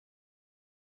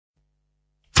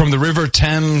From the River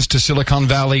Thames to Silicon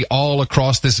Valley, all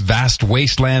across this vast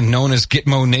wasteland known as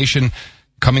Gitmo Nation,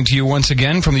 coming to you once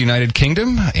again from the United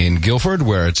Kingdom in Guildford,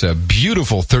 where it's a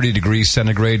beautiful 30 degrees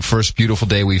centigrade, first beautiful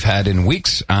day we've had in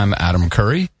weeks. I'm Adam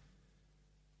Curry.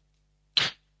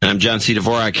 I'm John C.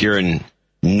 Dvorak here in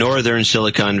northern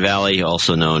Silicon Valley,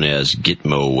 also known as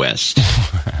Gitmo West.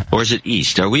 Or is it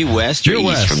east? Are we west or You're east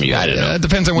west. from you? I don't know. It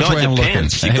depends on which way I'm looking.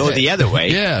 You go the other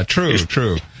way. Yeah,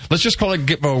 true. Let's just call it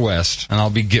Gitmo West, and I'll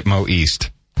be Gitmo East.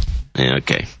 Yeah,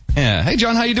 okay. Yeah. Hey,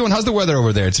 John, how you doing? How's the weather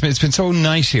over there? It's been so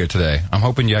nice here today. I'm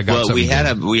hoping you got something.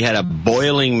 Well, we had a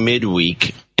boiling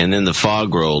midweek, and then the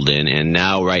fog rolled in, and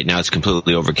right now it's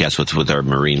completely overcast with our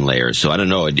marine layers. So I don't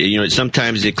know.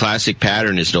 Sometimes the classic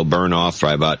pattern is it'll burn off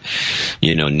by about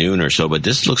noon or so, but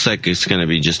this looks like it's going to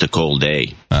be just a cold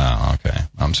day. Oh, okay.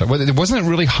 I'm sorry. Wasn't it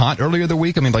really hot earlier the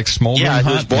week? I mean, like smoldering hot?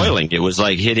 Yeah, it was boiling. It was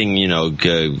like hitting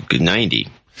 90.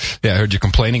 Yeah, I heard you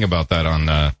complaining about that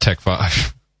on Tech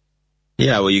 5.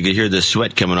 Yeah, well, you could hear the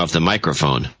sweat coming off the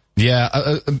microphone.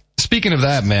 Yeah, speaking of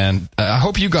that, man, I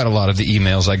hope you got a lot of the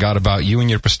emails I got about you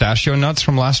and your pistachio nuts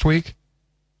from last week.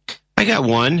 I got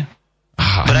one,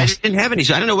 but I didn't have any,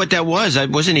 so I don't know what that was. I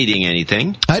wasn't eating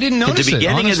anything. I didn't notice it, at the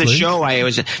beginning honestly. of the show, I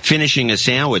was finishing a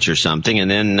sandwich or something, and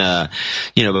then, but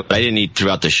I didn't eat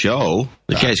throughout the show.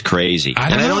 The guy's crazy.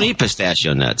 I don't eat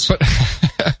pistachio nuts. But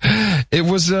it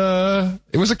was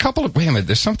a couple of, wait a minute,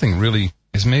 there's something really...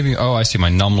 I see my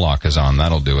numlock is on.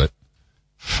 That'll do it.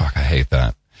 Fuck, I hate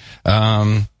that.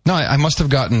 No, I must have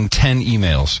gotten 10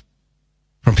 emails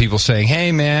from people saying,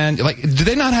 hey, man, do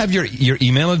they not have your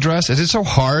email address? Is it so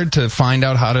hard to find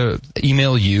out how to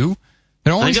email you?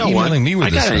 They're always emailing me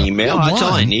with this stuff. I got an email. Yeah, that's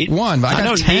all I need. One, but I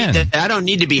got 10. I don't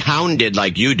need to be hounded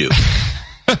like you do.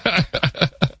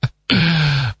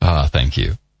 Thank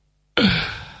you.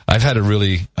 I've had a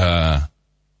really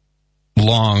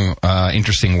long,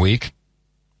 interesting week.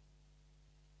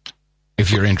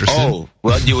 If you're interested. Oh,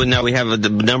 well, now we have a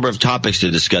number of topics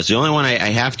to discuss. The only one I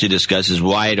have to discuss is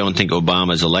why I don't think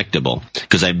Obama is electable,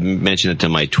 because I mentioned it to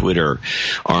my Twitter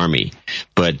army.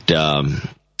 But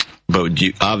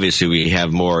obviously we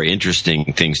have more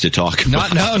interesting things to talk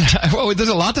about. No. Well, there's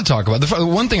a lot to talk about. The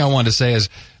one thing I wanted to say is,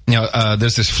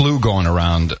 there's this flu going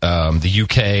around the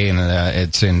UK, and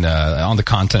it's on the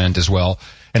continent as well.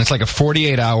 And it's like a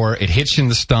 48-hour, it hits you in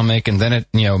the stomach, and then it,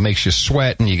 makes you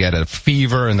sweat, and you get a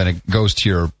fever, and then it goes to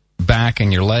your back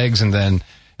and your legs, and then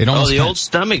it almost... old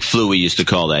stomach flu, we used to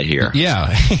call that here.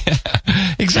 Yeah,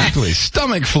 exactly.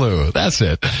 Stomach flu, that's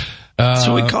it. That's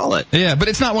what we call it. Yeah, but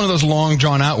it's not one of those long,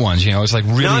 drawn-out ones, it's like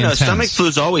really intense. No, stomach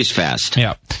flu's always fast.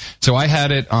 Yeah. So I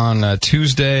had it on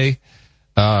Tuesday,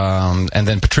 and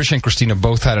then Patricia and Christina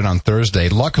both had it on Thursday.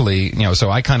 Luckily,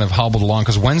 so I kind of hobbled along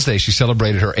because Wednesday she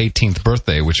celebrated her 18th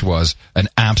birthday, which was an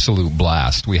absolute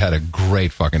blast. We had a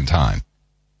great fucking time.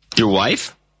 Your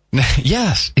wife?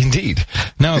 Yes, indeed.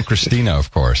 No, Christina, of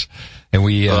course. And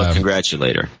we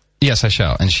congratulate her. Yes, I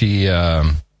shall. And she,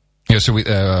 so we,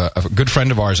 a good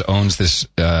friend of ours owns this,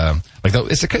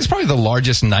 it's probably the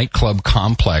largest nightclub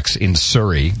complex in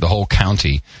Surrey, the whole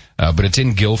county, but it's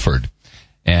in Guildford.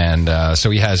 And so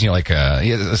he has,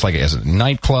 it's like he has a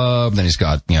nightclub, then he's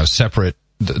got, separate,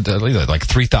 like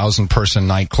 3,000 person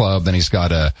nightclub, then he's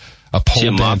got a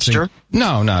pole dancing. Mobster?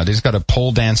 No, he's got a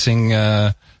pole dancing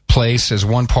place as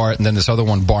one part, and then this other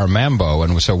one, Bar Mambo,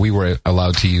 and so we were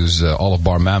allowed to use all of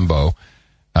Bar Mambo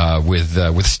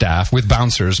with staff, with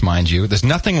bouncers, mind you. There's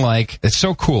nothing like, it's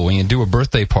so cool when you do a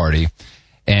birthday party.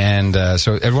 And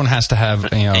so everyone has to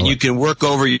have, and you can work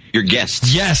over your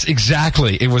guests. Yes,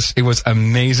 exactly. It was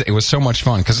amazing. It was so much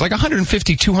fun because like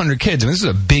 150, 200 kids, and this is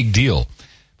a big deal.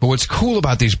 But what's cool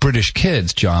about these British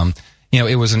kids, John,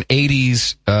 it was an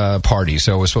 80s party,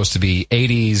 so it was supposed to be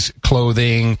 80s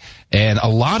clothing, and a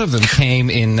lot of them came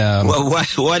in. Well,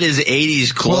 what is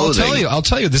 80s clothing? Well, I'll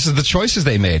tell you. This is the choices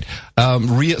they made.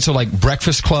 So like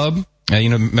Breakfast Club,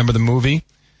 remember the movie?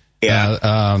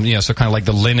 Yeah. So kind of like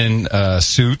the linen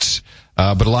suits,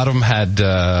 but a lot of them had.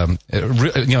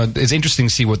 It's interesting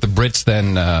to see what the Brits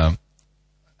then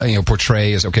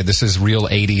portray as, okay, this is real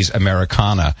 80s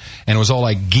Americana. And it was all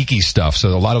like geeky stuff. So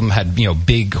a lot of them had,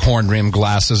 big horn rim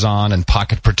glasses on and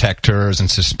pocket protectors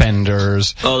and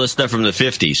suspenders. Oh, the stuff from the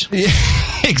 50s.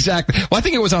 Yeah, exactly. Well, I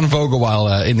think it was on Vogue a while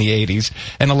in the 80s.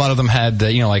 And a lot of them had,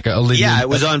 like Olivia. Yeah, it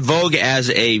was on Vogue as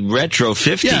a retro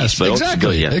 50s. Yes, but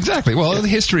exactly. Yeah. Exactly. Well, the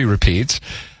history repeats.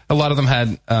 A lot of them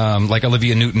had, like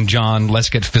Olivia Newton-John, Let's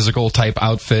Get Physical type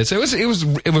outfits. It was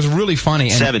really funny.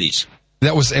 And 70s.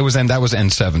 That was end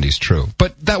 70s, true.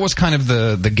 But that was kind of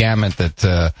the gamut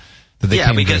that they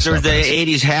came because dressed the up as.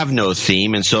 80s have no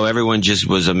theme, and so everyone just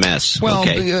was a mess. Well,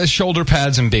 okay. Shoulder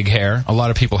pads and big hair. A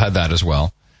lot of people had that as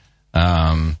well.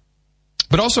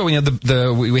 But also, we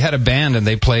had a band and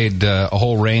they played a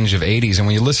whole range of 80s, and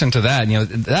when you listen to that,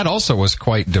 that also was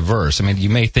quite diverse. I mean, you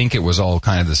may think it was all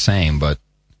kind of the same, but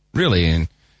really,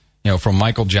 from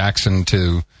Michael Jackson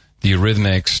to the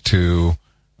Eurythmics to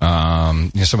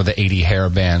some of the 80 hair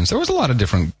bands, there was a lot of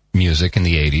different music in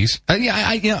the 80s.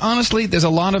 Honestly, there's a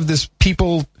lot of this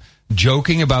people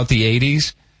joking about the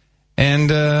 80s,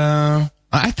 and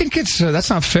I think that's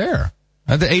not fair.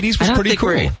 The 80s was pretty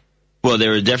cool. Well, they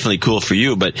were definitely cool for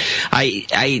you, but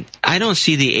I don't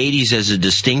see the 80s as a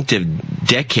distinctive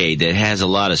decade that has a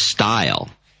lot of style.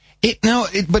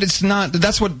 But it's not.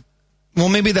 That's what. Well,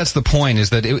 maybe that's the point. Is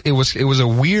that it was a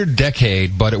weird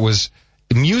decade, but it was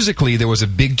musically there was a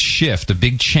big shift, a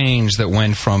big change that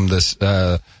went from this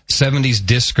 70s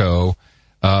disco.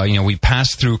 We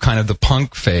passed through kind of the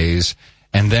punk phase.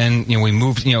 And then, we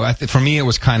moved, for me it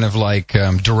was kind of like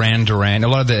Duran Duran, a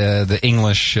lot of the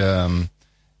English,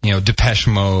 Depeche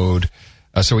Mode.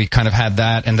 So we kind of had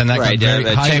that, and then that got very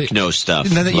highly, techno stuff.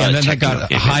 Then that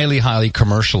got highly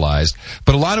commercialized.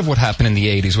 But a lot of what happened in the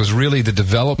 80s was really the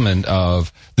development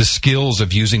of the skills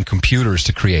of using computers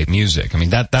to create music. I mean,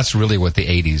 that's really what the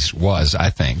 80s was, I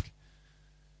think.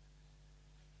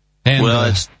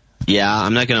 And, yeah,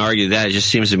 I'm not going to argue that. It just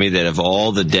seems to me that of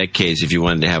all the decades, if you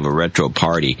wanted to have a retro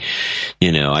party,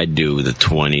 I'd do the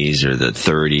 20s or the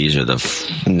 30s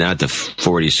or not the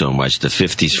 40s so much, the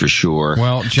 50s for sure.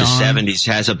 Well, John, the 70s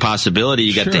has a possibility.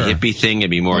 You got the hippie thing. It'd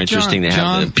be more interesting to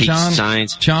have the peace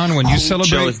signs. John, when you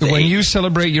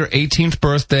celebrate your 18th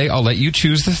birthday, I'll let you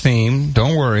choose the theme.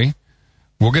 Don't worry.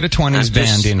 We'll get a 20s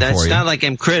band in for you. That's not like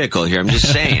I'm critical here. I'm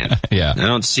just saying. Yeah. I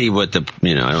don't see I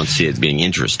don't see it being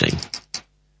interesting.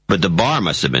 But the bar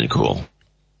must have been cool.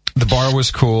 The bar was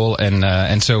cool,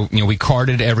 and so we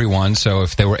carded everyone. So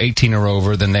if they were 18 or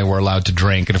over, then they were allowed to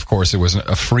drink, and of course it was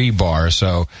a free bar.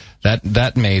 So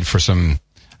that made for some.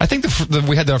 I think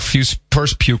we had our first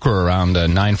puker around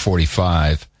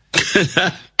 9:45.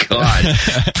 God,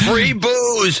 free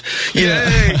booze!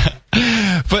 Yay!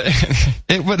 But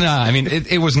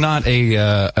it was not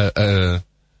a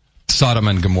Sodom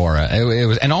and Gomorrah. It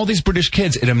was, and all these British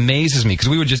kids. It amazes me because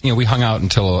we would just, we hung out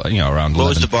until around 11. What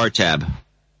was the bar tab?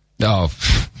 Oh,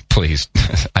 please!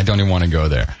 I don't even want to go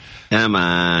there. Come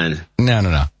on.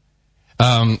 No.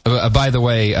 By the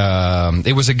way,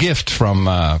 it was a gift from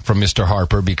Mr.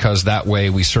 Harper because that way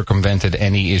we circumvented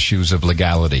any issues of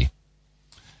legality.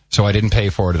 So I didn't pay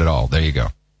for it at all. There you go.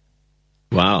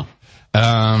 Wow.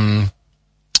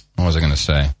 What was I going to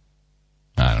say?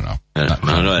 I don't know. I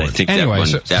don't know. I think anyway,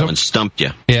 that one stumped you.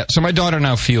 Yeah. So my daughter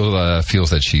now feels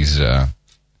that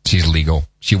she's legal.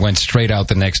 She went straight out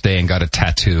the next day and got a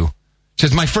tattoo. She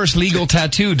says, "My first legal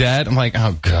tattoo, Dad." I'm like,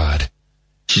 oh God.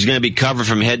 She's going to be covered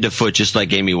from head to foot, just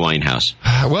like Amy Winehouse.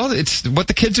 Well, it's what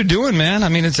the kids are doing, man. I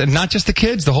mean, it's not just the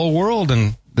kids, the whole world,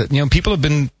 and people have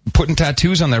been putting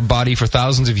tattoos on their body for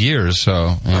thousands of years.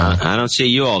 So I don't see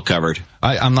you all covered.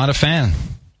 I'm not a fan.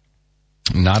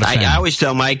 Not a fan. I always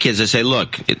tell my kids, I say,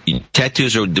 look,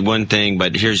 tattoos are one thing,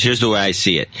 but here's the way I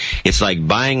see it. It's like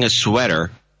buying a sweater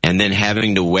and then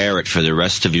having to wear it for the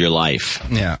rest of your life.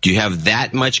 Yeah. Do you have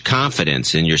that much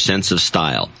confidence in your sense of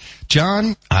style?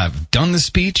 John, I've done the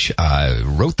speech, I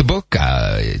wrote the book,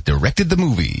 I directed the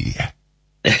movie.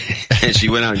 And she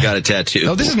went out and got a tattoo.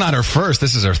 No, this is not her first,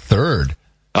 this is her third.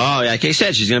 Oh, like I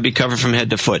said, she's going to be covered from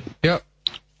head to foot. Yep.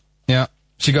 Yeah.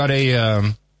 She got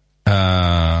a,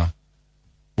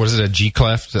 what is it, a G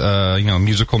clef,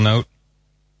 musical note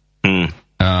on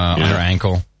her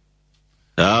ankle.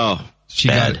 Oh, she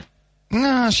got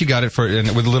it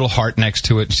with a little heart next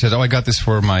to it. She said, "Oh, I got this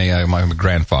for my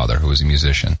grandfather, who was a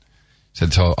musician."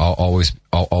 Said, "So I'll always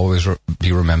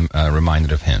be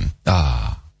reminded of him."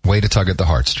 Way to tug at the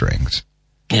heartstrings.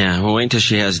 Yeah, well, wait until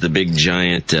she has the big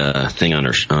giant thing on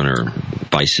her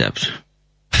biceps.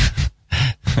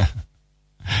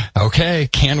 Okay,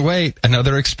 can't wait.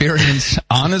 Another experience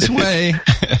on its way.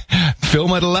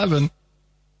 Film at 11.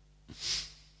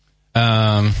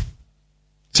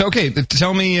 So, okay,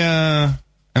 tell me,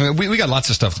 we got lots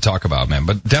of stuff to talk about, man,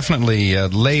 but definitely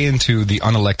lay into the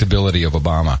unelectability of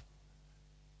Obama.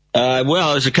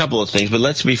 Well, there's a couple of things,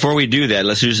 but before we do that,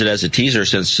 let's use it as a teaser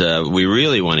since we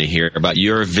really want to hear about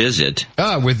your visit.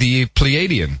 With the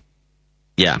Pleiadian.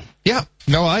 Yeah. Yeah.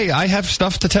 No, I have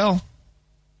stuff to tell.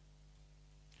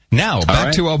 Now,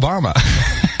 back to Obama.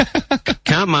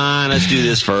 Come on, let's do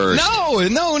this first. No.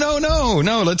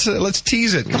 Let's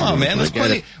tease it. Come on, man.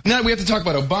 Now we have to talk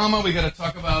about Obama. We got to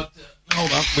talk about.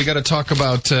 Hold on. We got to talk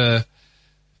about the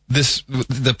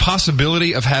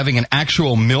possibility of having an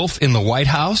actual MILF in the White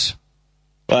House.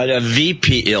 But a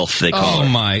VP ILF, they call her. Oh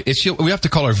my! We have to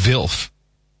call her VILF.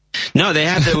 No, they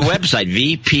have the website,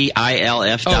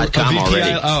 VPILF.com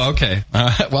already. Oh, okay.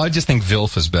 Well, I just think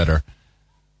VILF is better.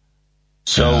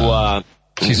 So,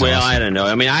 she's well, awesome. I don't know.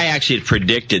 I mean, I actually had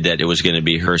predicted that it was going to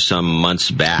be her some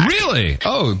months back. Really?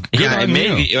 Oh, good Yeah, on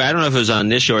maybe. you. I don't know if it was on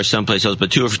this show or someplace else,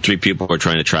 but 2 or 3 people were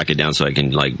trying to track it down so I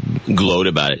can like gloat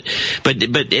about it. But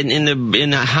in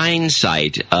the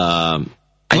hindsight, I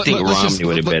think Romney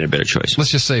would have been a better choice.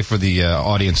 Let's just say for the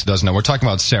audience who doesn't know, we're talking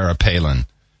about Sarah Palin,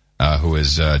 who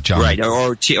is John. Right,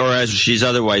 or as she's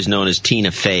otherwise known as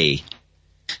Tina Fey.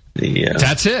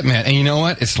 That's it, man. And you know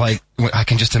what? It's like, I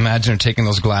can just imagine her taking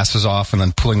those glasses off and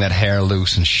then pulling that hair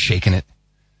loose and shaking it.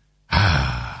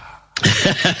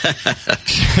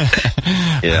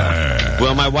 Yeah.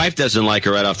 Well, my wife doesn't like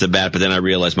her right off the bat, but then I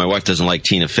realized my wife doesn't like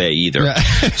Tina Fey either. Yeah.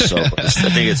 So I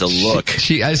think it's a look.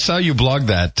 I saw you blog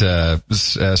that,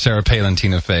 Sarah Palin,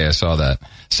 Tina Fey. I saw that.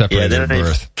 Separated at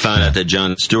birth. I found out that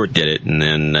Jon Stewart did it, and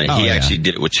then he actually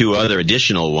did it with 2 other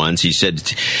additional ones. He said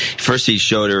first he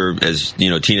showed her as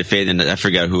Tina Fey, then I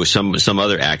forgot who, some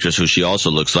other actress who she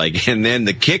also looks like, and then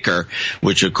the kicker,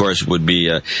 which of course would be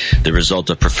the result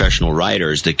of professional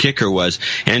writers. The kicker was,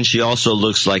 and she also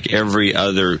looks like every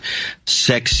other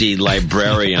sexy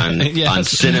librarian on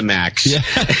Cinemax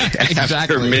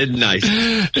after midnight.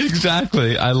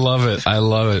 Exactly. I love it. I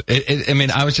love it. I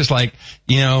mean, I was just like,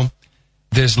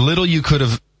 there's little you could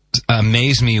have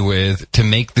amazed me with to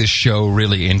make this show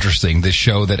really interesting. This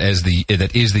show that is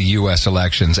the U.S.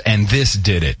 elections, and this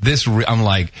did it. I'm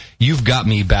like, you've got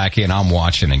me back in. I'm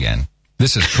watching again.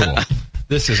 This is cool.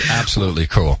 This is absolutely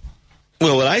cool.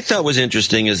 Well, what I thought was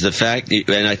interesting is the fact,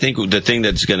 and I think the thing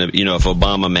that's going to, if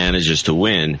Obama manages to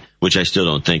win, which I still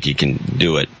don't think he can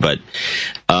do it, but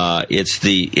it's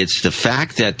the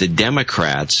fact that the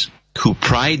Democrats, who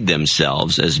pride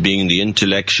themselves as being the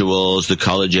intellectuals, the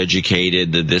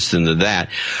college-educated, the this and the that,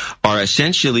 are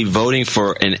essentially voting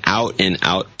for an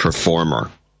out-and-out performer.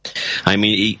 I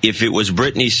mean, if it was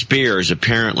Britney Spears,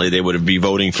 apparently they would be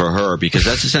voting for her, because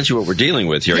that's essentially what we're dealing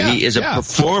with here. He is a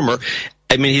performer.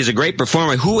 I mean, he's a great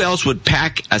performer. Who else would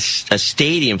pack a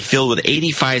stadium filled with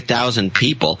 85,000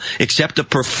 people except a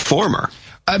performer?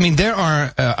 I mean, there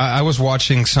are. I was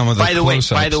watching some of the. By the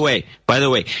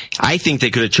way, I think they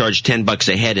could have charged $10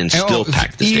 a head and still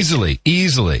packed the stadium.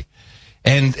 Easily.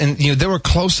 And there were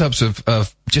close-ups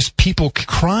of just people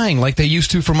crying like they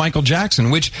used to for Michael Jackson,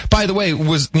 which, by the way,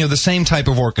 was the same type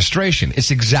of orchestration.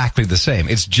 It's exactly the same.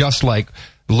 It's just like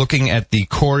looking at the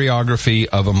choreography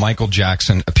of a Michael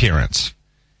Jackson appearance.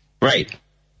 Right.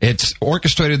 It's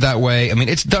orchestrated that way. I mean,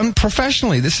 it's done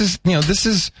professionally. This is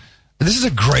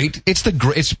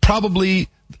it's probably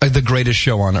the greatest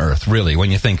show on earth, really,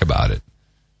 when you think about it.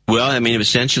 Well, I mean,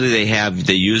 essentially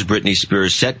they used Britney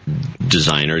Spears' set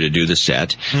designer to do the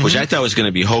set, which I thought was going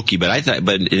to be hokey, but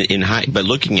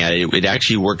looking at it, it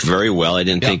actually worked very well. I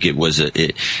didn't think it was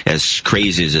as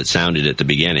crazy as it sounded at the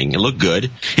beginning. It looked good.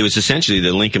 It was essentially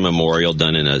the Lincoln Memorial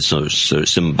done in a so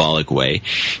symbolic way.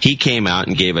 He came out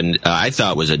and gave I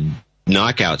thought was a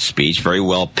knockout speech, very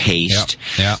well paced.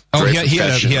 Yeah. Oh, he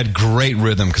had great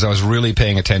rhythm, because I was really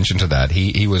paying attention to that.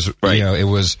 He was,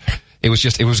 It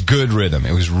was good rhythm.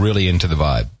 It was really into the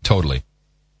vibe. Totally.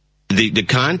 The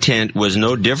content was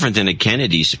no different than a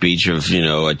Kennedy speech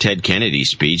a Ted Kennedy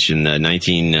speech in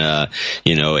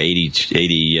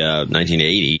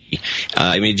 1980.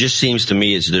 I mean, it just seems to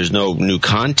me there's no new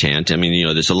content. I mean,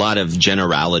 there's a lot of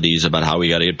generalities about how we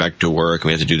got to get back to work.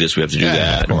 We have to do this. We have to do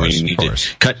that. We need to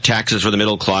cut taxes for the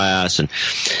middle class.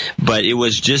 But it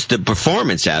was just the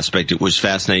performance aspect. It was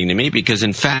fascinating to me because,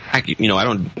 in fact, I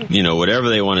don't, whatever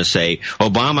they want to say,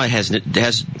 Obama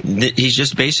he's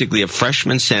just basically a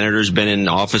freshman senator. Been in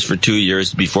office for 2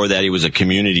 years. Before that, he was a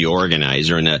community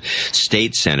organizer and a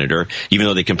state senator. Even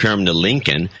though they compare him to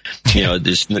Lincoln,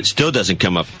 this still doesn't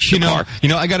come up to par.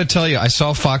 I got to tell you, I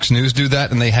saw Fox News do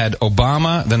that, and they had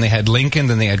Obama, then they had Lincoln,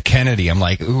 then they had Kennedy. I'm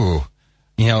like, ooh,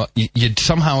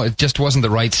 somehow it just wasn't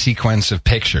the right sequence of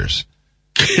pictures.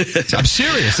 I'm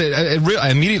serious. I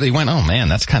immediately went, oh man,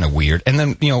 that's kind of weird. And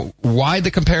then, why the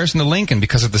comparison to Lincoln?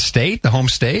 Because of the state, the home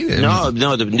state? No.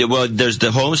 Well, there's the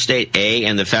home state,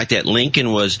 and the fact that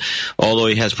Lincoln was, although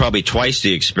he has probably twice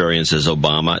the experience as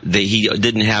Obama, he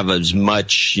didn't have as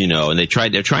much, and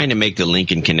they're trying to make the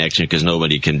Lincoln connection because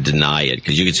nobody can deny it.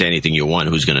 Because you can say anything you want,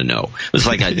 who's going to know? It's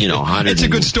like, 100. It's a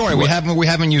good story. We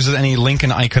haven't used any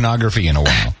Lincoln iconography in a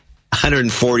while.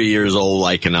 140 years old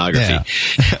iconography. Yeah.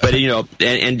 But,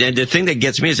 and the thing that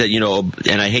gets me is that,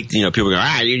 and I hate, people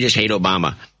go, you just hate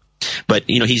Obama. But,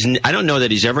 I don't know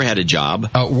that he's ever had a job.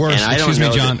 Worse, excuse me,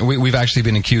 John, we've actually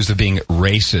been accused of being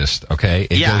racist, okay?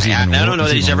 I don't know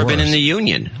that he's ever been in the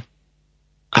union.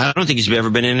 I don't think he's ever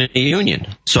been in a union.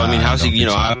 So, I mean, how's he,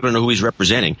 I don't know who he's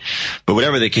representing. But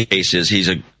whatever the case is, he's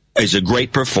a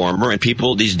great performer, and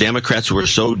these Democrats who are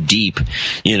so deep,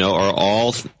 are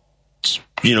all,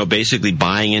 basically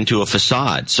buying into a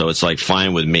facade. So it's like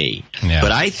fine with me. Yeah.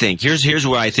 But I think, here's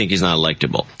where I think he's not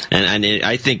electable. And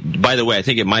I think, by the way, I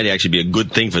think it might actually be a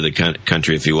good thing for the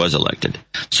country if he was elected.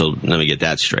 So let me get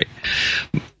that straight.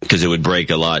 Because it would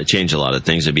change a lot of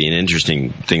things. It'd be an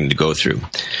interesting thing to go through.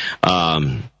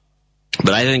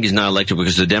 But I think he's not elected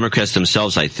because the Democrats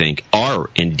themselves, I think,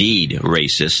 are indeed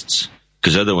racists,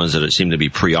 because they're the ones that seem to be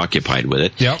preoccupied with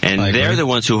it. Yep, and they're the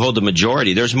ones who hold the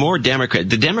majority. There's more Democrats.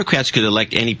 The Democrats could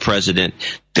elect any president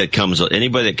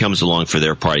anybody that comes along for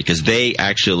their party, because they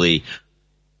actually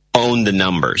own the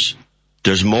numbers.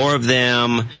 There's more of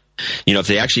them. If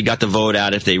they actually got the vote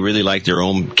out, if they really like their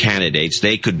own candidates,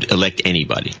 they could elect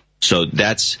anybody. So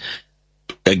that's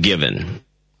a given,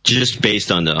 just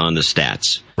based on the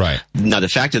stats. Right. Now, the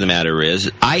fact of the matter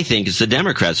is, I think it's the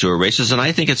Democrats who are racist, and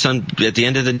I think at the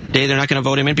end of the day, they're not going to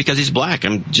vote him in because he's black.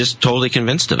 I'm just totally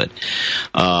convinced of it.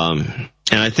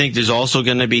 And I think there's also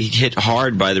going to be hit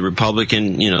hard by the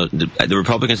Republican, the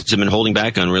Republicans have been holding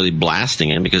back on really blasting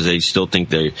him because they still think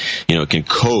they, can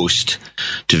coast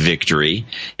to victory.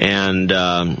 And,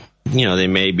 they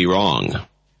may be wrong.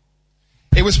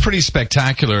 It was pretty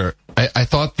spectacular. I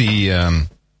thought the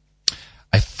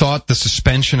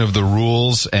suspension of the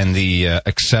rules and the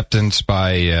acceptance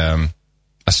by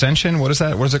ascension. What is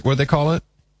that? What do they call it?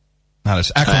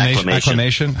 Not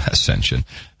acclamation. Ascension.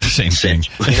 Same thing.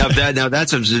 Now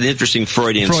that's an interesting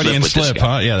Freudian slip,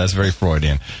 huh? Yeah, that's very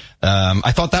Freudian.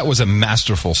 I thought that was a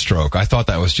masterful stroke. I thought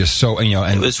that was just so,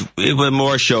 and it was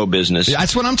more show business.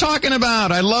 That's what I'm talking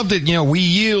about. I loved it. We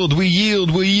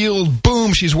yield.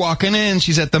 Boom, she's walking in.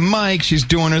 She's at the mic. She's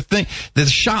doing her thing. The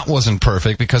shot wasn't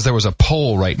perfect because there was a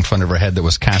pole right in front of her head that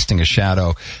was casting a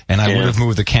shadow, and I would have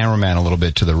moved the cameraman a little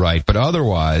bit to the right. But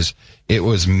otherwise, it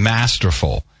was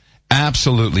masterful.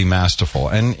 Absolutely masterful.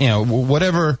 And,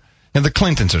 whatever. And the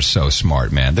Clintons are so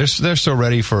smart, man. They're so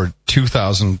ready for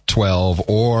 2012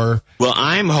 or... Well,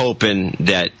 I'm hoping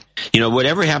that,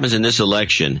 whatever happens in this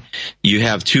election, you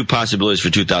have two possibilities for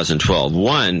 2012.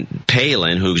 One,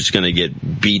 Palin, who's going to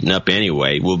get beaten up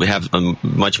anyway, will have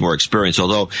much more experience,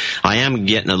 although I am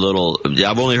getting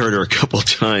I've only heard her a couple of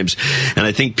times, and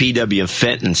I think P.W.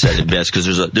 Fenton said it best,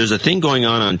 because there's a thing going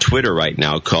on Twitter right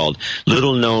now called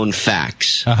Little Known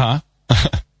Facts. Uh-huh.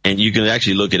 And you can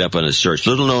actually look it up on a search.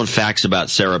 Little known facts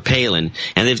about Sarah Palin,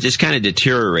 and they've just kind of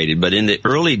deteriorated. But in the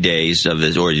early days of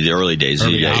this,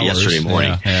 yesterday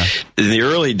morning, in the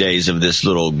early days of this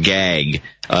little gag,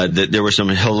 there were some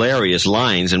hilarious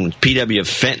lines, and P.W.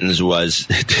 Fenton's was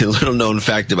the little known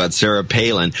fact about Sarah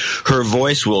Palin: her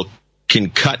voice can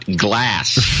cut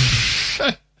glass.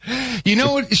 You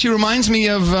know what? She reminds me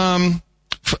of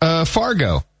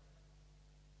Fargo.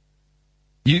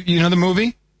 You know the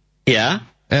movie? Yeah.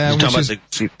 You're talking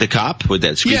about the cop with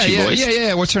that screechy voice?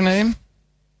 Yeah. What's her name?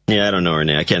 Yeah, I don't know her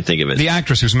name. I can't think of it. The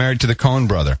actress who's married to the Coen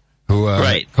brother. Who,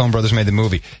 right. Coen brothers made the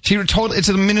movie. It's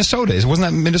in Minnesota. Wasn't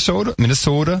that Minnesota?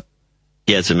 Minnesota?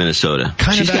 Yeah, it's in Minnesota.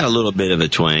 She's got a little bit of a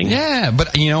twang. Yeah,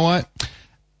 but you know what?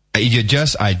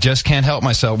 I just can't help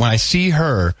myself. When I see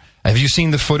her, have you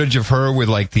seen the footage of her with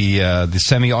like the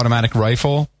semi-automatic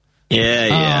rifle? Yeah.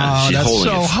 Oh, that's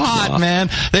so hot, man.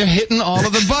 They're hitting all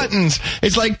of the buttons.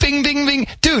 It's like ping, ding, ding.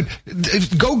 Dude,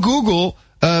 go Google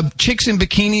chicks in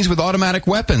bikinis with automatic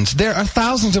weapons. There are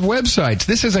thousands of websites.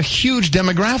 This is a huge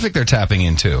demographic they're tapping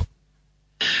into.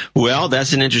 Well,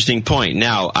 that's an interesting point.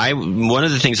 Now, one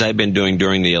of the things I've been doing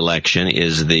during the election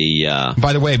is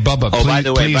By the way, Bubba,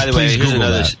 please here's Google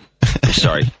another... that.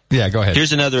 Sorry. Yeah, go ahead.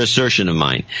 Here's another assertion of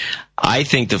mine. I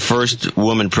think the first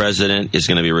woman president is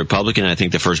going to be a Republican, and I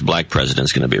think the first black president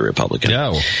is going to be a Republican.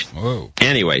 Yeah. Whoa.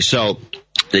 Anyway, so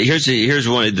here's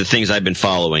one of the things I've been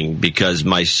following, because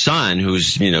my son,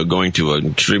 who's going to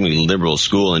an extremely liberal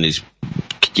school, and he's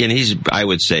I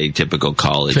would say typical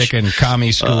college, frickin'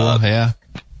 commie school, yeah.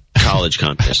 College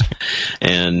contest.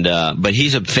 And but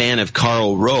he's a fan of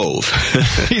Karl Rove.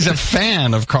 He's a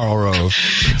fan of Karl Rove.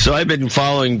 So I've been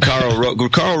following Karl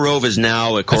Rove. Karl Rove is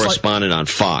now a correspondent on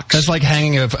Fox. That's like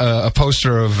hanging a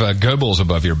poster of Goebbels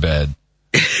above your bed.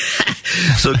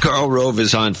 So Karl Rove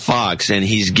is on Fox, and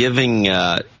he's giving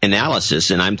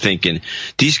analysis, and I'm thinking,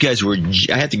 these guys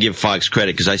I have to give Fox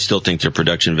credit because I still think their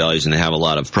production values, and they have a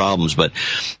lot of problems, but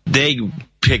they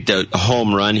picked a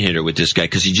home run hitter with this guy,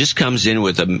 because he just comes in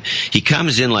he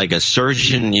comes in like a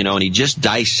surgeon, and he just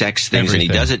dissects things, and he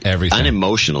does it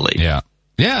unemotionally. Yeah.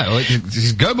 Yeah,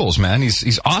 he's Goebbels, man.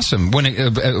 He's awesome from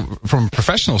a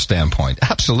professional standpoint.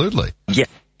 Absolutely. Yeah.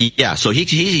 Yeah, so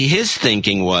his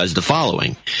thinking was the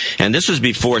following, and this was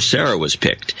before Sarah was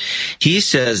picked. He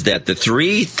says that the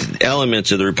three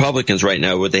elements of the Republicans right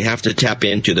now, what they have to tap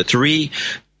into, the three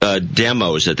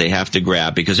demos that they have to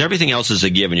grab, because everything else is a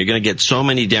given. You're going to get so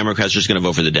many Democrats just going to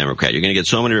vote for the Democrat. You're going to get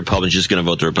so many Republicans just going to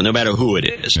vote the Republican, no matter who it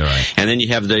is. Right. And then you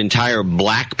have the entire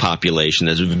black population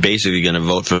that's basically going to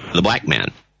vote for the black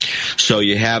man. So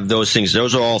you have those things.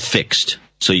 Those are all fixed.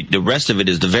 So the rest of it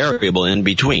is the variable in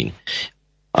between.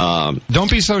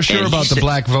 Don't be so sure about the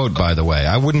black vote, by the way.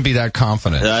 I wouldn't be that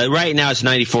confident. Right now it's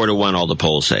 94-1, all the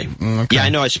polls say. Okay. Yeah, I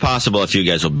know it's possible a few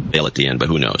guys will bail at the end, but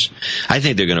who knows? I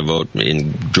think they're going to vote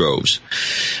in droves.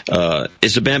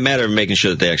 It's a matter of making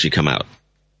sure that they actually come out.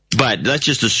 But let's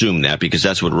just assume that, because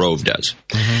that's what Rove does.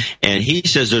 Mm-hmm. And he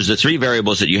says there's the three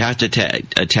variables that you have to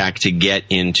attack to get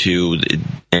into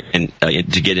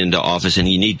to get into office, and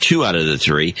you need two out of the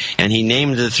three, and he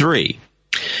named the three.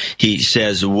 He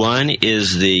says one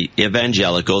is the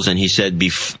evangelicals, and he said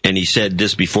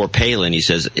this before Palin. He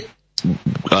says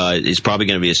it's probably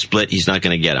going to be a split. He's not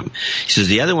going to get them. He says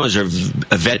the other ones are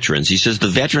veterans. He says the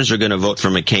veterans are going to vote for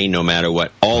McCain no matter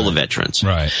what. All the veterans.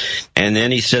 Right. And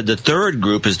then he said the third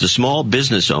group is the small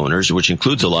business owners, which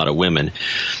includes a lot of women.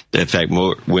 In fact,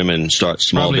 more women start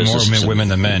small businesses. Probably more women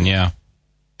than men. Yeah.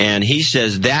 And he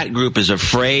says that group is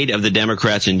afraid of the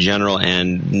Democrats in general,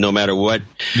 and no matter what.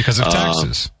 Because of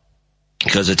taxes.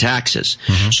 Because of taxes.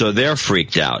 Mm-hmm. So they're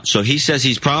freaked out. So he says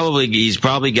he's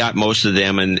probably got most of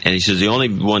them, and he says the only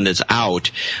one that's out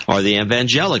are the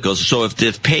evangelicals. So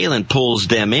if Palin pulls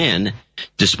them in,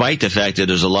 despite the fact that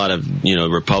there's a lot of,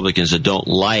 Republicans that don't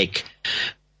like,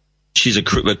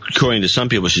 according to some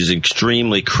people, she's an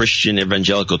extremely Christian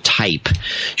evangelical type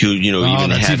who,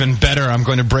 even better. I'm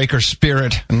going to break her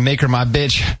spirit and make her my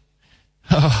bitch.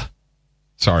 Oh,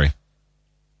 sorry.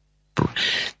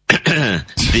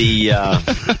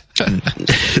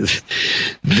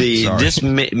 This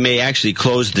may actually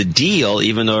close the deal,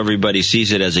 even though everybody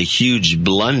sees it as a huge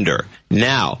blunder.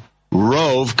 Now,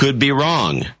 Rove could be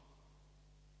wrong.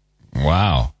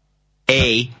 Wow.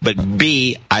 A, but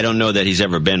B, I don't know that he's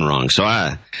ever been wrong. So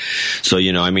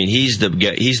he's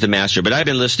the master. But I've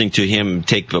been listening to him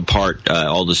take apart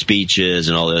all the speeches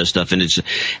and all the other stuff, and it's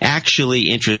actually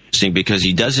interesting because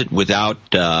he does it without.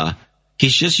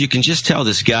 You can just tell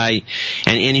this guy,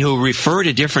 and he'll refer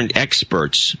to different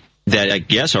experts that I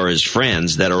guess are his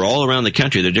friends that are all around the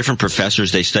country. They're different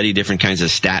professors. They study different kinds of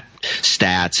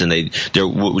stats, and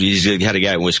he's had a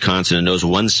guy in Wisconsin who knows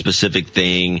one specific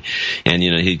thing, and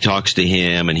he talks to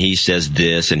him, and he says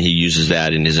this, and he uses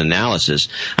that in his analysis.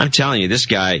 I'm telling you, this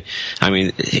guy. I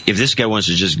mean, if this guy wants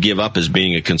to just give up as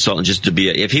being a consultant, just to be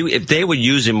if they would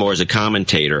use him more as a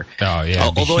commentator. Oh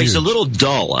yeah. Although he's a little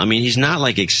dull. I mean, he's not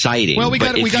like exciting. Well, we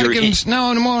got to give him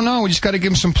no. We just got to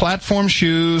give him some platform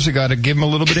shoes. We got to give him a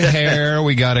little bit of hair.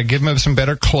 We got to give him some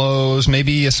better clothes,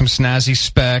 maybe some snazzy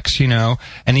specs, and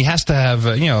he has to have,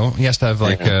 he's got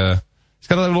a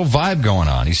little vibe going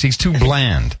on. He's too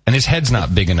bland, and his head's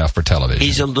not big enough for television.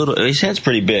 His head's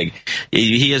pretty big.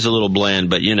 He is a little bland,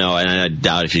 but, and I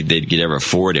doubt if they could ever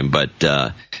afford him, but,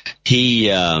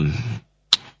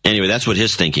 anyway, that's what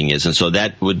his thinking is. And so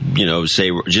that would, say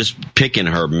just picking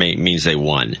her means they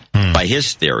won by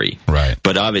his theory. Right.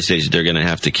 But obviously they're going to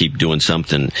have to keep doing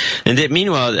something. And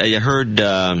meanwhile, I heard,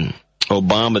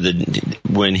 Obama,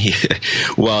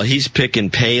 while he's picking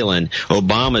Palin,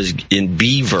 Obama's in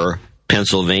Beaver,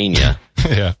 Pennsylvania.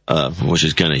 Yeah. Which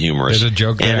is kind of humorous. There's a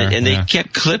joke there. And they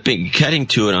kept cutting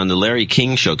to it on the Larry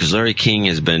King show, because Larry King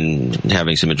has been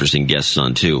having some interesting guests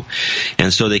on too.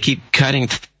 And so they keep cutting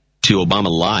to Obama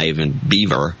live in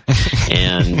Beaver,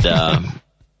 and he's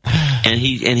talking to this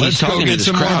crowd. Let's go get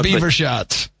some more Beaver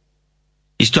shots.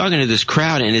 He's talking to this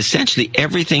crowd, and essentially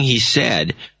everything he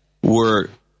said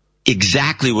were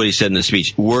exactly what he said in the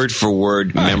speech, word for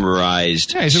word,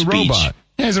 memorized. Yeah, he's a robot.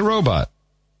 Yeah, he's a robot.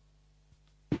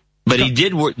 But he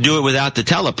did do it without the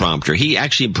teleprompter. He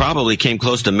actually probably came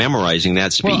close to memorizing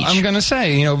that speech. Well, I'm going to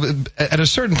say, at a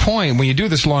certain point, when you do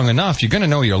this long enough, you're going to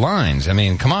know your lines. I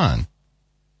mean, come on.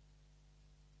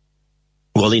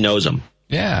 Well, he knows them.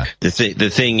 Yeah. The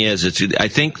thing is, I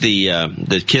think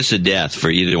the kiss of death for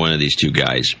either one of these two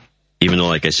guys, even though,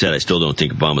 like I said, I still don't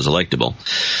think Obama's electable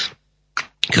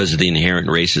because of the inherent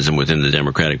racism within the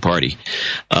Democratic Party.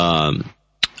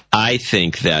 I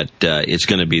think that it's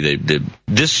going to be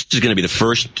this is going to be the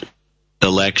first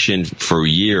election for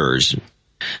years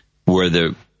where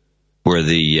the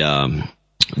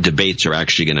debates are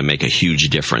actually going to make a huge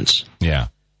difference. Yeah.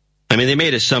 I mean, they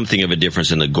made something of a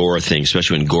difference in the Gore thing,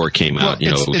 especially when Gore came out.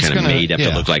 It was kind of made up to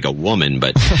look like a woman,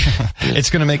 but it's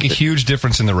going to make a huge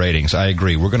difference in the ratings. I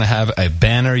agree. We're going to have a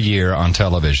banner year on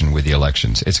television with the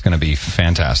elections. It's going to be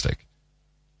fantastic.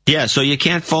 Yeah, so you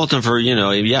can't fault him for,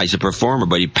 he's a performer,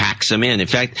 but he packs them in. In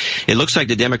fact, it looks like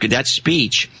that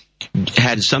speech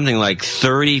had something like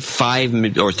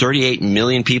 35 or 38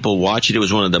 million people watch it. It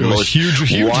was one of the most huge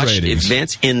watched ratings.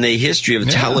 Events in the history of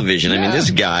television. Yeah. I mean, this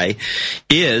guy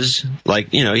is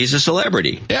he's a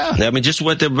celebrity. Yeah. I mean, just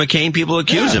what the McCain people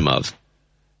accuse him of.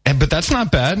 But that's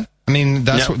not bad. I mean,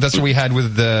 that's what we had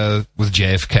with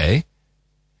JFK.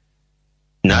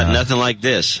 Nothing like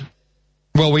this.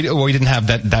 Well, we didn't have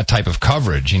that type of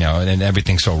coverage, and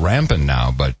everything's so rampant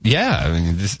now. But yeah, I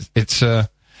mean, it's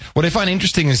what I find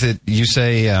interesting is that you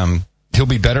say he'll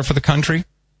be better for the country.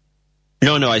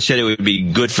 No, I said it would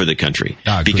be good for the country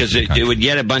because it would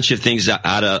get a bunch of things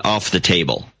off the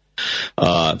table.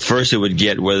 First, it would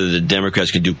get whether the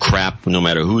Democrats can do crap no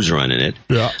matter who's running it.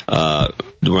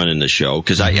 Running the show,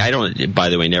 because I don't, by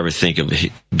the way, never think of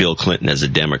Bill Clinton as a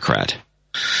Democrat.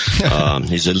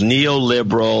 He's a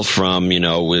neoliberal from,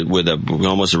 with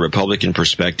almost a Republican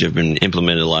perspective and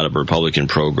implemented a lot of Republican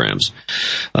programs.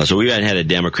 So we haven't had a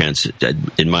Democrat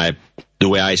the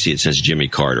way I see it since Jimmy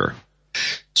Carter.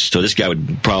 So this guy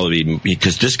would probably be,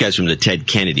 because this guy's from the Ted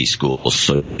Kennedy school,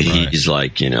 so he's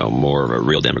more of a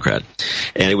real Democrat.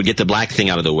 And it would get the black thing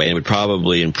out of the way, and it would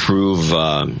probably improve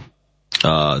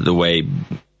the way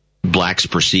blacks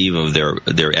perceive of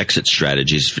their exit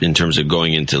strategies in terms of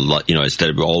going into, instead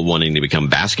of all wanting to become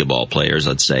basketball players,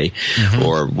 let's say,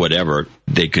 or whatever,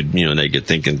 they could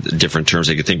think in different terms.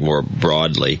 They could think more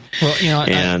broadly. Well,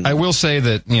 I will say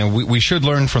that, we should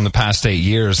learn from the past 8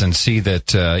 years and see that,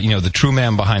 the true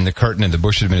man behind the curtain in the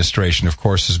Bush administration, of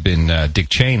course, has been Dick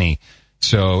Cheney.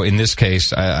 So in this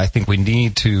case, I think we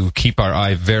need to keep our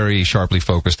eye very sharply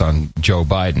focused on Joe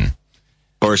Biden.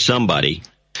 Or somebody.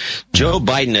 Joe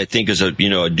Biden, I think, is a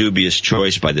dubious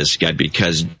choice by this guy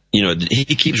because he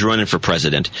keeps running for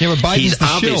president. Yeah, but Biden's the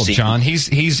shield, John.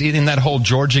 He's in that whole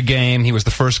Georgia game. He was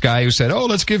the first guy who said, "Oh,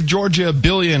 let's give Georgia $1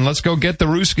 billion. Let's go get the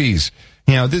Ruskies."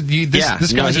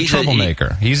 This guy's a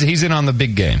troublemaker. He's in on the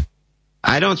big game.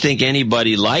 I don't think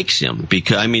anybody likes him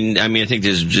because I think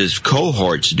there's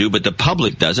cohorts do, but the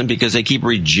public doesn't because they keep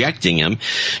rejecting him,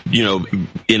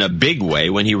 in a big way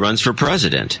when he runs for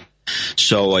president.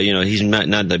 So, he's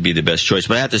not to be the best choice,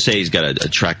 but I have to say he's got an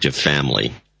attractive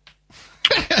family.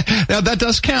 Now, that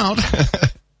does count.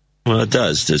 Well, it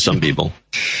does to some people.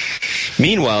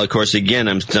 Meanwhile, of course, again,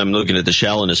 I'm looking at the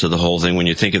shallowness of the whole thing. When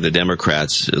you think of the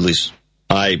Democrats, at least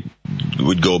I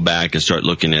would go back and start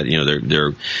looking at,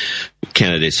 their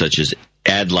candidates such as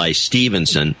Adlai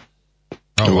Stevenson.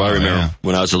 Oh, I remember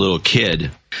when I was a little kid,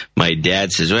 my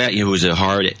dad says, he was a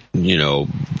hard,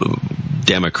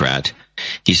 Democrat.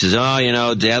 He says,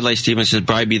 Adlai Stevenson would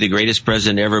probably be the greatest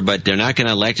president ever, but they're not going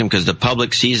to elect him because the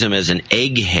public sees him as an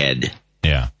egghead.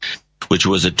 Yeah. Which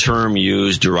was a term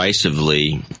used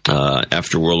derisively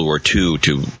after World War II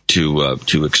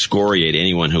to excoriate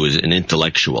anyone who was an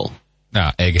intellectual.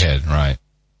 Egghead, right.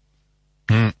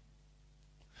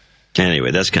 Anyway,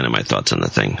 that's kind of my thoughts on the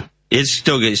thing. It's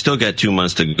still got 2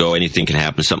 months to go. Anything can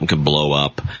happen. Something could blow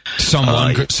up.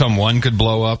 Someone could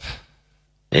blow up.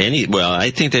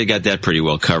 I think they got that pretty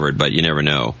well covered, but you never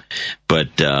know.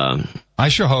 But I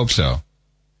sure hope so.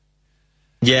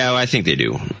 Yeah, I think they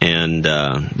do. And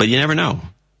but you never know.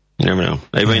 You never know.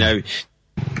 I mean,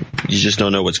 you just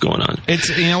don't know what's going on. You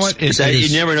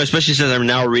never know, especially since I'm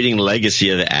now reading Legacy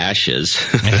of the Ashes.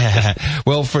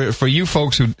 Well, for you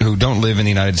folks who don't live in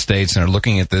the United States and are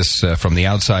looking at this from the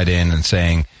outside in and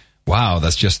saying, "Wow,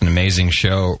 that's just an amazing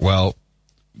show." Well,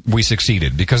 we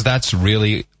succeeded because that's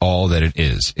really all that it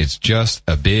is. It's just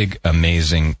a big,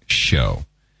 amazing show.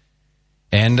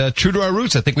 And true to our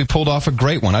roots, I think we pulled off a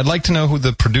great one. I'd like to know who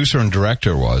the producer and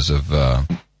director was of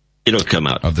it'll come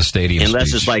out of the stadium unless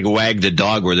speech. It's like Wag the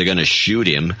Dog where they're going to shoot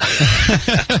him.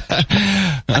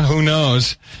 Who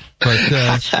knows? But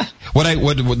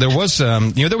there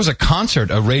was a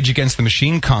concert, a Rage Against the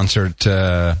Machine concert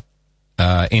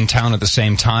in town at the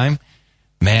same time.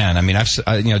 Man, I mean,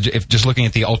 if just looking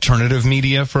at the alternative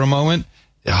media for a moment,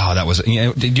 that was. Are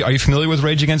you familiar with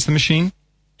Rage Against the Machine?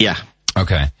 Yeah.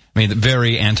 Okay. I mean,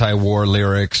 very anti-war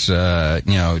lyrics,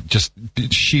 just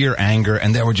sheer anger,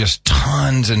 and there were just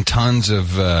tons and tons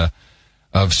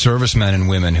of servicemen and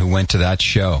women who went to that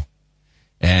show,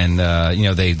 and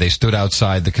they stood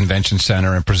outside the convention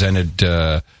center and presented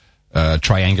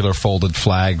triangular folded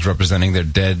flags representing their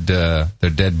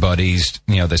dead buddies.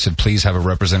 They said, "Please have a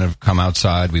representative come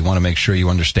outside. We want to make sure you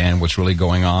understand what's really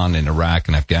going on in Iraq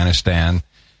and Afghanistan."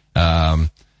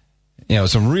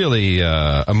 some really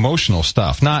emotional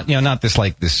stuff. Not this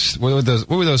like this. What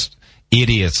were those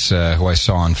idiots who I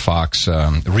saw on Fox?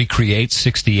 Recreate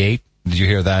 68. Did you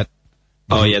hear that?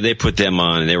 Oh yeah, they put them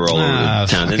on. They were all over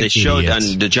town. And they showed on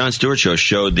the Jon Stewart show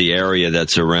showed the area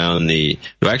that's around the.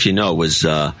 Well, actually, no, it was.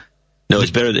 No,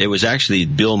 it's better. It was actually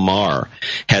Bill Maher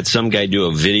had some guy do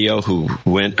a video who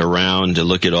went around to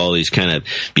look at all these kind of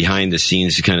behind the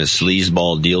scenes kind of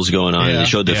sleazeball deals going on. And they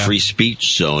showed the free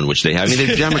speech zone, which they have. I mean,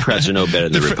 the Democrats are no better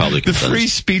than the Republicans. The free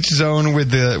speech zone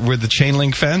with the chain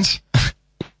link fence.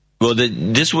 Well,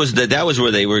 that was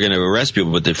where they were going to arrest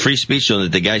people, but the free speech zone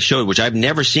that the guy showed, which I've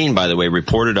never seen, by the way,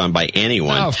 reported on by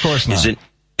anyone. No, of course not.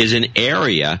 Is an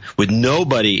area with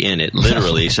nobody in it,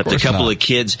 literally, except a couple of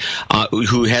kids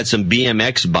who had some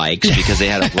BMX bikes because they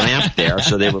had a ramp there,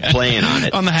 so they were playing on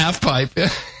it. On the half pipe.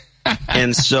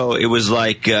 And so it was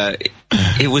like,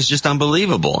 it was just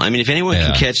unbelievable. I mean, if anyone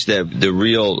can catch the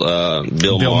real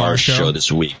Bill Maher show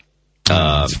this week,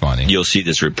 that's funny. You'll see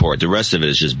this report. The rest of it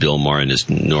is just Bill Maher and his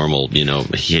normal,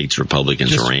 he hates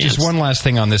Republicans rants. Just one last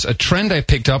thing on this. A trend I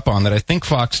picked up on that I think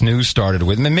Fox News started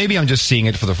with, and maybe I'm just seeing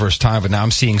it for the first time, but now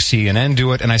I'm seeing CNN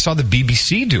do it, and I saw the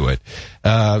BBC do it.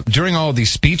 During all of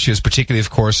these speeches, particularly, of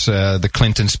course, the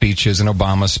Clinton speeches and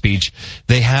Obama speech,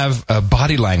 they have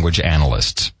body language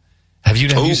analysts. Have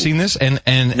you seen this? And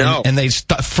they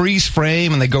freeze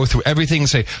frame and they go through everything and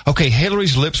say, okay,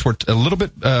 Hillary's lips were a little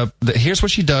bit, here's what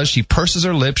she does. She purses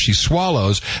her lips. She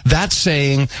swallows. That's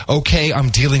saying, okay, I'm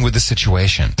dealing with the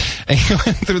situation. And you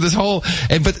went through this whole,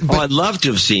 but I'd love to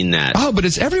have seen that. Oh, but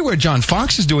it's everywhere. John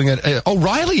Fox is doing it.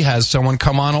 O'Reilly has someone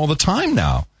come on all the time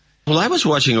now. Well, I was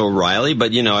watching O'Reilly,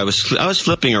 but I was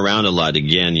flipping around a lot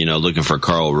again, looking for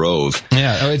Karl Rove.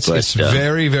 Yeah, it's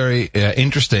very, very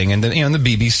interesting. And then the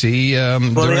BBC.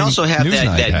 Well, they also have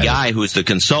that guy who's the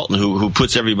consultant who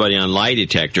puts everybody on lie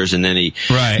detectors, and then he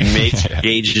makes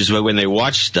gauges when they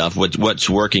watch stuff what's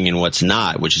working and what's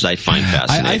not, which is I find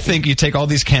fascinating. I think you take all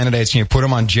these candidates and you put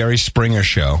them on Jerry Springer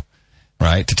show,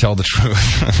 right, to tell the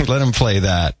truth. Let them play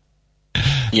that.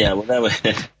 Yeah, well, that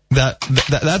would.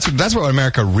 That's what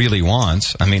America really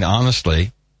wants. I mean,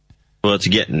 honestly. Well, it's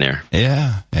getting there.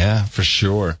 Yeah, for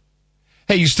sure.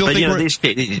 Hey, you still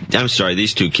think I'm sorry,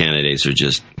 these two candidates are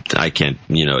just, I can't,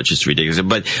 it's just ridiculous.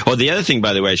 But, the other thing,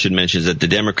 by the way, I should mention is that the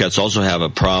Democrats also have a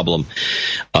problem,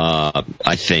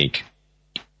 I think,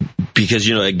 because,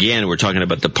 again, we're talking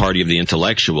about the party of the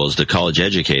intellectuals, the college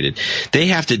educated. They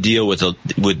have to deal with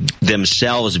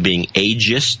themselves being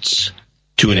ageists.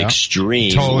 To an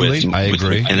extreme. Totally, I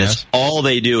agree. And that's all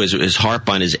they do is harp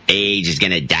on his age. He's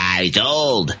going to die. He's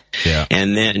old. Yeah.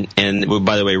 And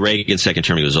by the way, Reagan's second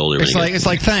term, he was older. It's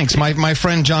like thanks. My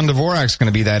friend John Dvorak's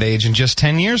going to be that age in just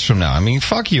 10 years from now. I mean,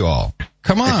 fuck you all.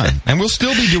 Come on. And we'll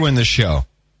still be doing this show.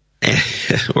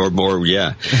 or more,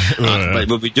 yeah. But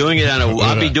we'll be doing it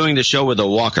I'll be doing the show with a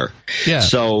walker. Yeah.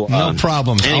 So, no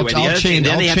problem. Anyway, I'll change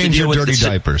your dirty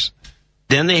diapers.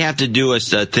 Then they have to do a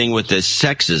thing with the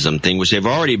sexism thing, which they've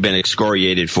already been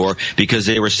excoriated for because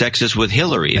they were sexist with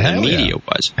Hillary, and the media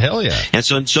was. Hell yeah. And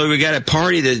so we got a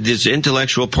party, this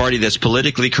intellectual party that's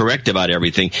politically correct about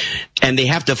everything, and they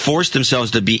have to force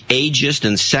themselves to be ageist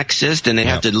and sexist, and they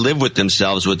have to live with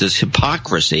themselves with this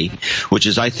hypocrisy, which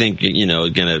is, I think, going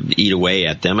to eat away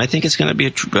at them. I think it's going to be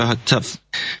a tough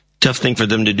thing for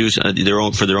them to do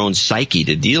for their own psyche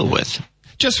to deal with.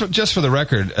 Just for the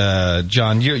record,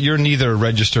 John, you're neither a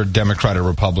registered Democrat or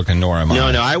Republican, nor am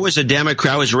I. No, I was a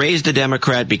Democrat. I was raised a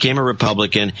Democrat, became a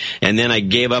Republican, and then I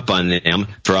gave up on them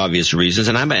for obvious reasons.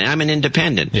 And I'm an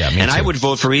independent. Yeah, me too. I would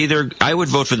vote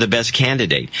for the best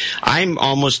candidate. I'm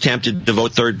almost tempted to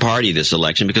vote third party this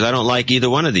election because I don't like either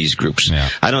one of these groups. Yeah.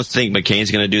 I don't think McCain's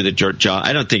going to do the job.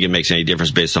 I don't think it makes any difference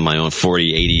based on my own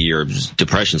 40, 80-year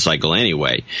depression cycle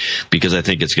anyway, because I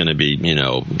think it's going to be,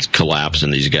 collapse,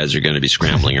 and these guys are going to be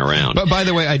scrambling around. But by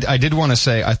the way, I did want to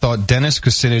say I thought Dennis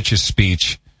Kucinich's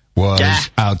speech was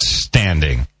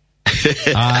outstanding.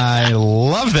 I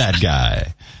love that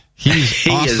guy. He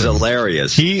awesome. Is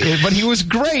hilarious. But he was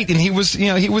great, and he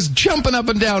was jumping up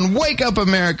and down. Wake up,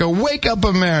 America! Wake up,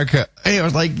 America! And I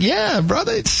was like, yeah,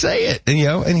 brother, say it.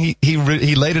 And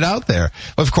he laid it out there.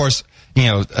 Of course.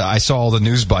 I saw all the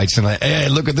news bites and hey,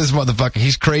 look at this motherfucker.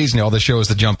 He's crazy. And all the shows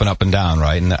the jumping up and down,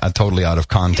 right? And totally out of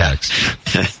context.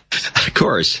 Yeah. Of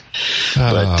course.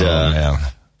 Man.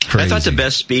 Crazy. I thought the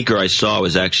best speaker I saw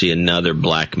was actually another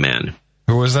black man.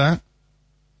 Who was that?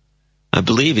 I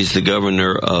believe he's the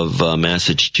governor of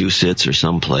Massachusetts or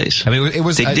someplace. I mean, it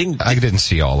was. I didn't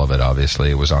see all of it.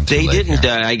 Obviously, it was on. They didn't.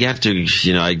 I have to.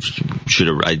 I should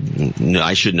have.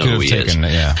 I should know who he is.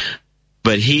 Yeah.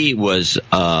 But he was,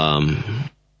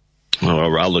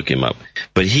 Oh, I'll look him up.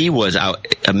 But he was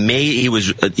amazing.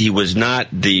 He was not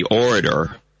the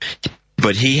orator,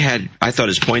 but I thought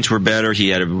his points were better. He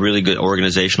had a really good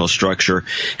organizational structure,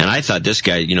 and I thought this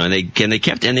guy,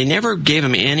 and they never gave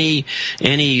him any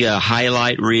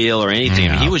highlight reel or anything.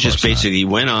 I mean, he was just basically, he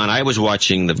went on. I was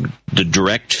watching the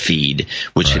direct feed,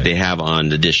 which they have on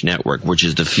the Dish Network, which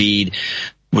is the feed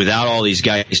without all these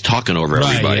guys talking over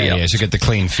everybody else. Yeah, so you get the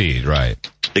clean feed, right?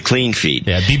 The clean feed.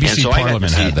 Yeah, BBC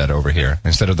Parliament had that over here.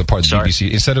 Instead of the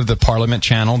BBC, instead of the Parliament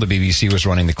channel, the BBC was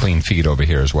running the clean feed over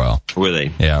here as well. Were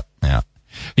they? Yeah.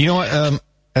 You know what?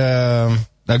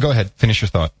 Go ahead. Finish your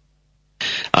thought.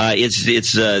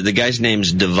 It's the guy's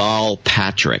name's Deval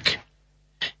Patrick,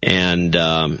 and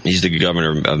he's the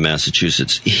governor of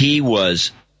Massachusetts. He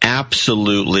was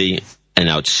absolutely an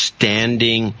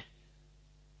outstanding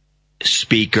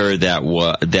speaker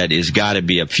that is got to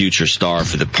be a future star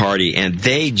for the party, and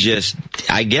they just,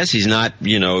 I guess he's not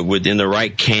within the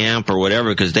right camp or whatever,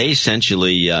 because they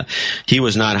essentially he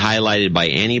was not highlighted by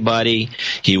anybody.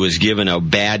 He was given a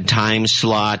bad time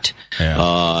slot.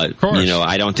 Of course.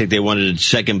 I don't think they wanted a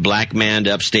second black man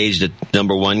to upstage the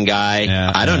number one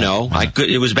guy. I don't know.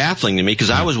 It was baffling to me,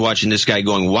 because I was watching this guy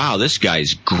going, wow, this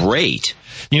guy's great.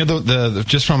 The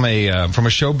just from a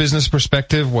show business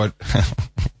perspective,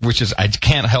 which is, I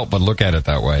can't help but look at it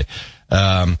that way.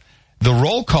 The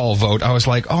roll call vote, I was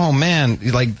like, oh man,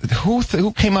 like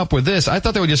who came up with this? I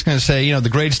thought they were just going to say, the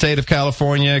great state of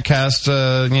California cast,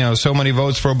 so many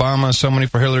votes for Obama, so many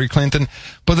for Hillary Clinton.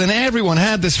 But then everyone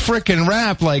had this frickin'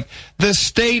 rap, like the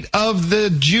state of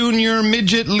the Junior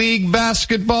Midget League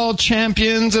basketball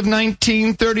champions of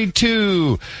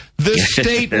 1932. The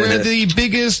state where the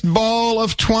biggest ball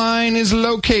of twine is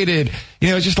located.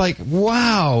 It's just like,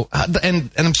 wow. And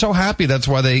I'm so happy that's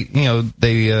why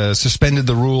they suspended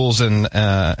the rules and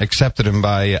accepted him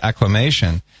by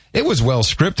acclamation. It was well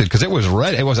scripted, because it was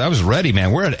ready. I was ready,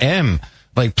 man. We're at M.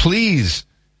 Like, please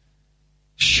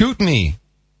shoot me.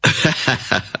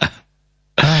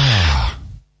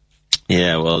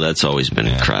 Yeah, well, that's always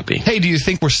been crappy. Hey, do you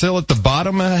think we're still at the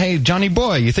bottom? Hey, Johnny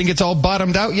boy, you think it's all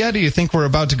bottomed out yet? Or do you think we're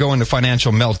about to go into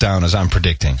financial meltdown, as I'm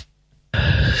predicting?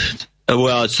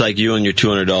 Well, it's like you and your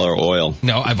 $200 oil.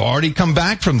 No, I've already come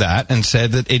back from that and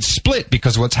said that it's split,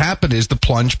 because what's happened is the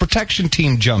plunge protection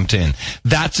team jumped in.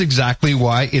 That's exactly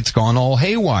why it's gone all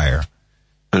haywire.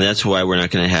 And that's why we're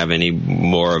not going to have any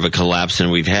more of a collapse than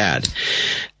we've had.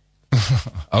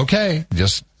 Okay,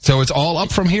 so it's all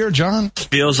up from here, John?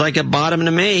 Feels like a bottom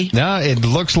to me. No, it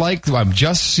looks like I'm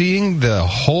just seeing the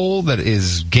hole that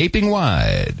is gaping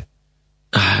wide.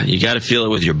 You got to feel it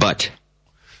with your butt.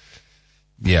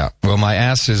 Yeah, well, my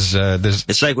ass is...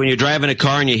 It's like when you're driving a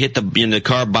car and you hit the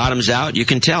car bottoms out, you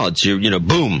can tell. It's,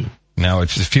 boom. No, it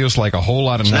feels like a whole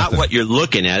lot of nothing. It's not what you're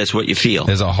looking at, it's what you feel.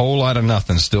 There's a whole lot of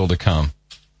nothing still to come.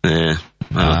 I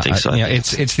don't think so.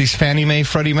 It's these Fannie Mae,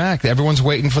 Freddie Mac. Everyone's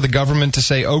waiting for the government to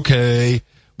say, okay,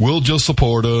 we'll just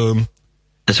support them.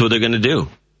 That's what they're going to do.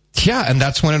 Yeah, and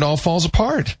that's when it all falls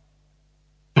apart.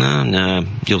 No,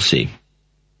 you'll see.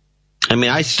 I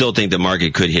mean, I still think the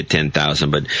market could hit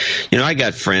 10,000, but, I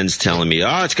got friends telling me,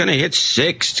 it's going to hit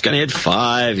 6, it's going to hit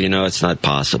 5, it's not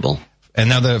possible. And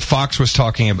now the Fox was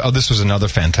talking about, this was another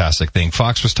fantastic thing.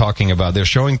 Fox was talking about, they're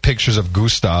showing pictures of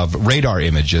Gustav, radar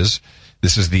images.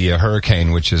 This is the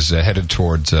hurricane, which is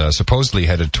supposedly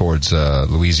headed towards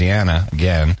Louisiana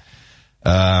again.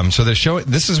 So they're showing,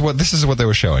 this is what they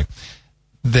were showing.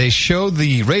 They show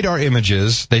the radar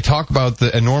images. They talk about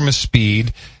the enormous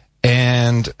speed.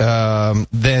 And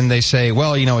then they say,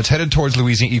 well, it's headed towards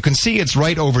Louisiana. You can see it's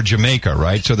right over Jamaica,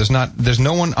 right? So there's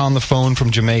no one on the phone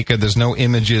from Jamaica. There's no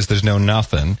images. There's no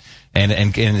nothing. And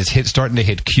it's starting to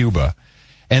hit Cuba.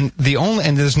 And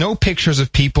there's no pictures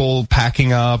of people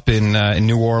packing up in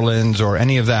New Orleans or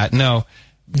any of that. No,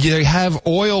 you have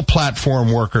oil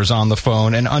platform workers on the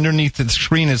phone, and underneath the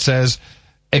screen it says,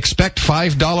 expect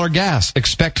 $5 gas.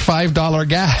 Expect $5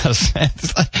 gas.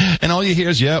 And all you hear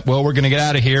is, we're going to get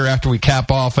out of here after we cap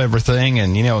off everything.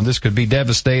 And, this could be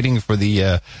devastating for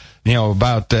the,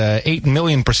 about 8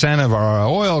 million% of our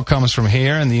oil comes from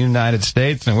here in the United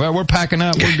States. And, we're packing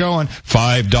up. We're going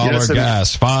 $5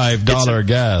 gas, $5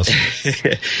 gas.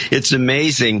 It's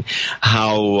amazing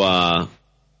how,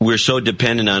 we're so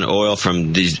dependent on oil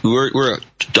from these. We're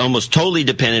almost totally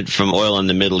dependent from oil in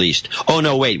the Middle East. Oh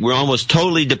no, wait, we're almost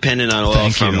totally dependent on oil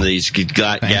from these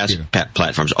gas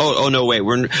platforms. Oh no, wait,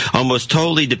 we're almost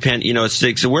totally dependent.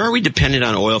 So where are we dependent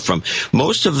on oil from?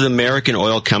 Most of the American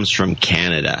oil comes from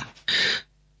Canada.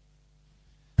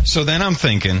 So then I'm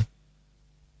thinking,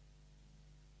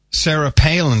 Sarah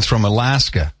Palin's from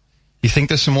Alaska. You think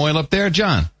there's some oil up there,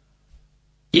 John?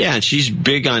 Yeah, and she's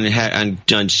big on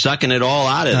sucking it all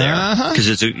out of there because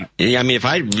it's.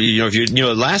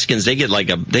 Alaskans they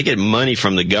get money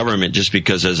from the government just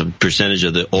because as a percentage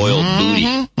of the oil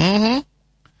booty. Mm-hmm.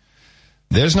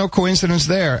 There's no coincidence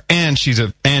there, and she's a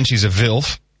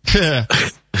VILF. Yeah.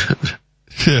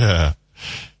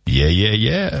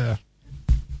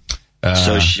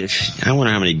 So I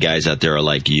wonder how many guys out there are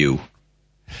like you.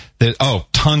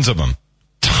 Tons of them.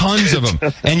 Tons of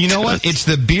them. And you know what? It's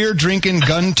the beer-drinking,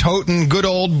 gun-toting, good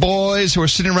old boys who are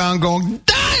sitting around going,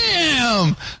 damn,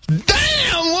 woman,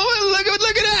 look at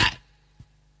that.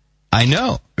 I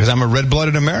know, because I'm a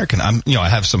red-blooded American. I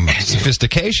have some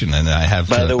sophistication, and I have.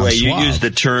 By the way, you used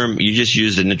the term. You just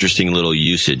used an interesting little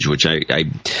usage, which I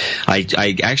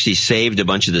actually saved a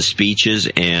bunch of the speeches,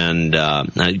 and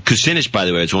Kucinich, by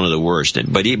the way, is one of the worst.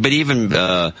 But even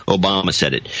Obama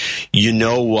said it. You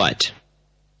know what?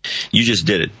 You just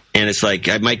did it. And it's like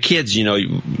my kids,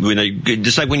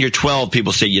 just like when you're 12,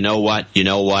 people say, you know what?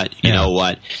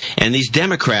 And these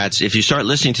Democrats, if you start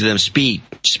listening to them speak,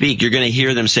 you're going to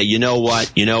hear them say, you know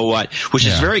what, which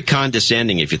is very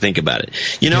condescending if you think about it.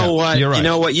 You know what? You're right. You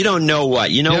know what? You don't know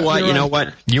what? You know what? You know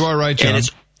what? You are right, John.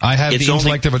 I have the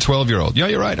intellect of a 12-year-old. Yeah,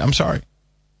 you're right. I'm sorry.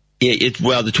 The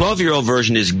 12-year-old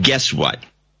version is guess what?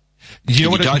 Do you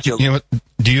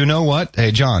know what?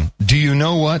 Hey, John, do you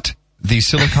know what the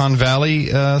Silicon Valley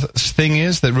thing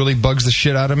is that really bugs the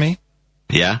shit out of me?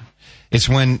 Yeah. It's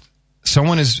when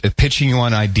someone is pitching you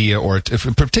an idea, or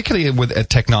particularly with a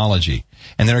technology,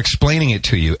 and they're explaining it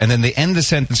to you, and then they end the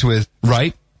sentence with,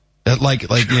 right?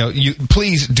 You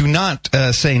please do not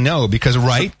say no because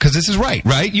this is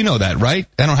right? You know that, right?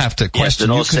 I don't have to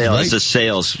question you. It's a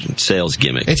sales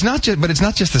gimmick. It's not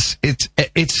just this.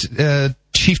 It's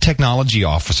chief technology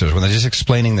officers when they're just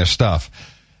explaining their stuff,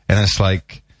 and it's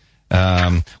like,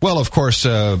 well, of course,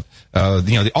 the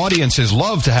audiences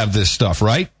love to have this stuff,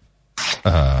 right?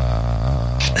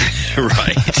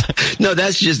 Right. No,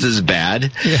 that's just as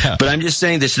bad. Yeah. But I'm just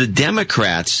saying this: the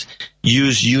Democrats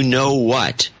use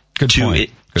to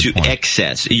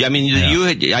excess. I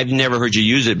mean, I've never heard you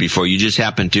use it before. You just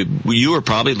happened to. You were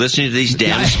probably listening to these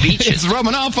damn speeches. It's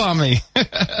rubbing off on me.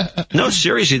 No,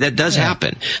 seriously, that does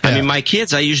happen. I mean, my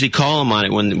kids, I usually call them on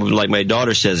it when, like, my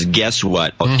daughter says, "Guess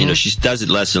what?" Mm-hmm. She does it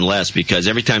less and less because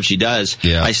every time she does,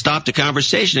 I stop the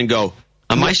conversation and go,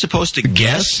 "Am I supposed to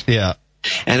guess?" Yeah.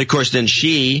 And of course, then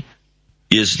she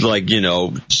is like,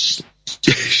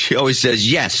 she always says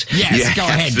yes. Yes, go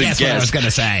ahead. Guess what I was going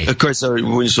to say. Of course, so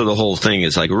the whole thing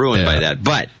is like ruined by that.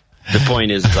 But the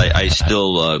point is, I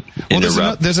still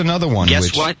interrupt. There's another one.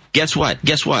 Guess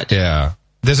what? Yeah.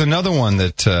 There's another one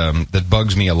that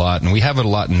bugs me a lot, and we have it a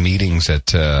lot in meetings.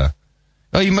 It's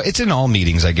in all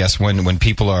meetings, I guess, when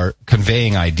people are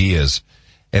conveying ideas.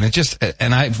 And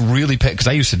I really, because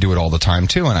I used to do it all the time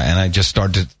too, and I just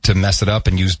started to mess it up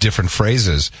and use different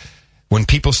phrases. When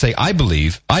people say, I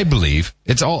believe,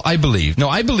 it's all I believe. No,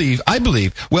 I believe.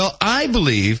 Well, I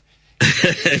believe.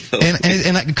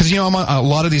 and because, I'm on a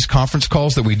lot of these conference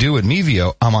calls that we do at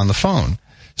Mevio, I'm on the phone.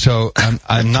 So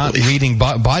I'm not reading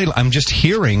body, I'm just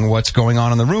hearing what's going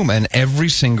on in the room. And every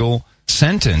single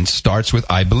sentence starts with,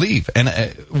 I believe. And,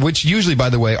 which usually, by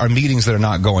the way, are meetings that are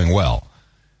not going well.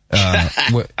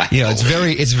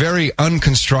 It's very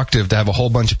unconstructive to have a whole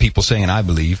bunch of people saying, I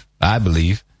believe.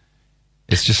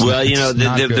 It's just,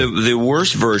 the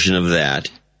worst version of that,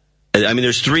 I mean,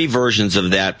 there's three versions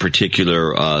of that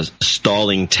particular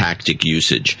stalling tactic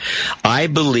usage. I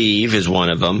believe is one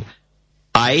of them.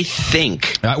 I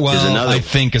think is another. I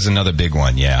think is another big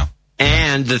one, yeah.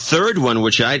 And the third one,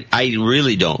 which I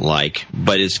really don't like,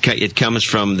 but it comes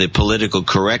from the political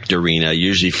correct arena,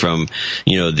 usually from,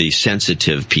 the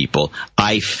sensitive people.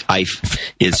 I feel,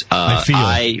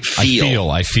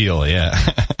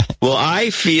 yeah. Well, I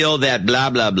feel that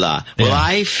blah, blah, blah. Yeah. Well,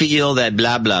 I feel that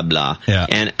blah, blah, blah. Yeah.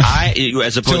 And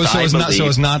as opposed to I believe. So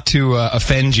as not to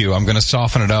offend you, I'm going to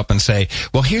soften it up and say,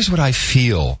 well, here's what I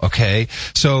feel, okay?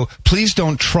 So please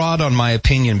don't trod on my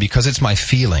opinion because it's my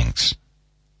feelings.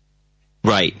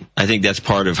 Right. I think that's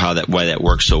part of why that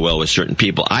works so well with certain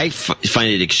people. I find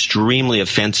it extremely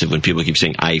offensive when people keep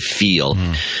saying, I feel.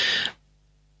 Mm.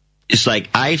 It's like,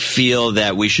 I feel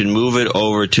that we should move it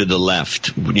over to the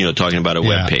left, talking about a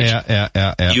web page.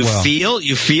 Yeah. You feel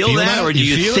that, or do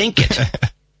you think it?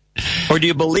 Or do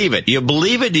you believe it? Do you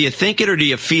believe it? Do you think it? Or do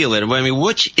you feel it? I mean,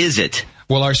 which is it?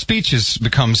 Well, our speech has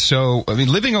become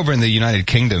living over in the United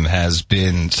Kingdom has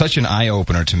been such an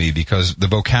eye-opener to me because the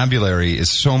vocabulary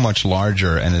is so much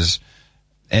larger and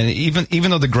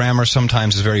even though the grammar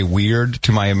sometimes is very weird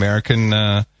to my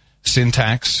American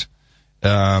syntax,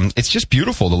 it's just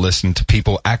beautiful to listen to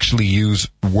people actually use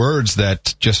words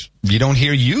that just you don't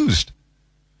hear used.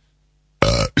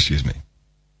 Excuse me.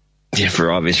 Yeah,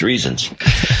 for obvious reasons.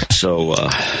 So,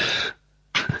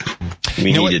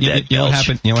 we needed that. You know what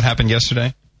happened? You know what happened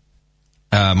yesterday?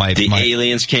 The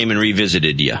aliens came and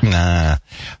revisited you. Nah.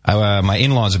 My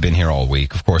in-laws have been here all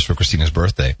week, of course, for Christina's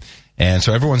birthday. And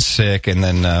so everyone's sick, and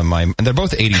then and they're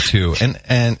both 82,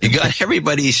 and you got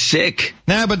everybody sick.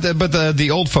 Nah, but the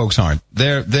old folks aren't.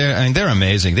 They're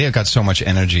amazing. They have got so much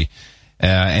energy,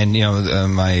 and you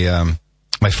know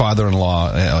my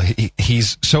father-in-law,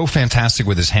 he's so fantastic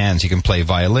with his hands. He can play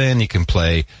violin, he can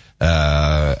play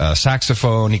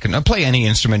saxophone, he can play any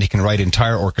instrument. He can write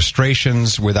entire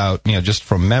orchestrations without, just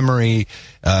from memory.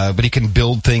 But he can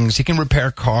build things. He can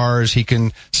repair cars. He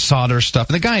can solder stuff.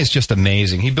 And the guy is just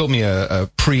amazing. He built me a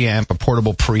preamp, a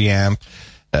portable preamp.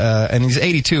 And he's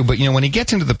 82, but when he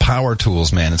gets into the power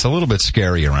tools, man, it's a little bit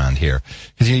scary around here.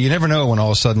 Because you never know when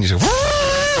all of a sudden he's like,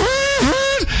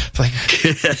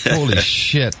 it's like, holy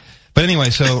shit. But anyway,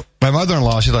 so my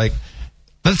mother-in-law, she's like,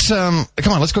 let's come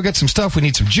on, let's go get some stuff. We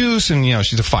need some juice. And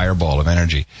she's a fireball of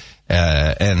energy.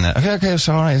 Okay,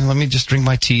 so all right, let me just drink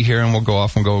my tea here, and we'll go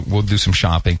off and we'll do some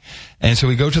shopping. And so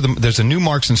we go to there's a new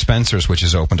Marks and Spencer's which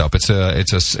has opened up. It's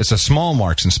a small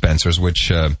Marks and Spencer's,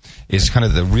 which is kind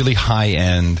of the really high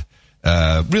end,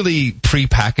 really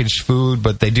prepackaged food,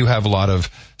 but they do have a lot of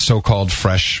so-called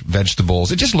fresh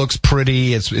vegetables. It just looks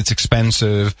pretty. It's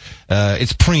expensive.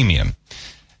 It's premium.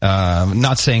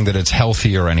 Not saying that it's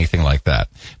healthy or anything like that,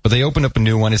 but they opened up a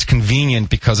new one. It's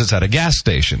convenient because it's at a gas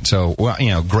station. So,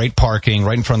 great parking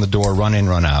right in front of the door, run in,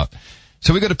 run out.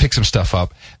 So we go to pick some stuff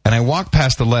up, and I walk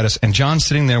past the lettuce, and John,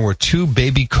 sitting there were 2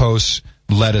 baby Kos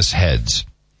lettuce heads.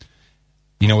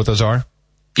 You know what those are?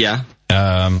 Yeah.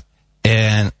 And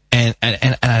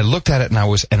I looked at it,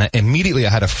 and immediately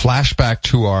I had a flashback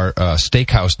to our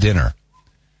steakhouse dinner.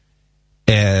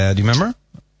 Do you remember?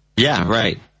 Yeah,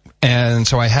 right. And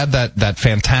so I had that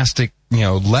fantastic,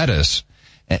 lettuce,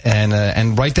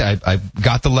 and right there, I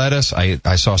got the lettuce.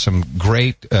 I saw some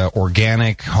great,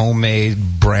 organic, homemade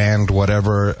brand,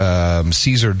 whatever,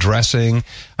 Caesar dressing.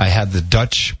 I had the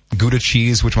Dutch Gouda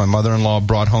cheese, which my mother-in-law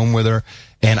brought home with her,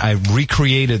 and I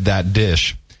recreated that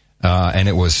dish, and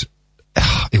it was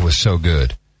so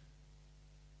good.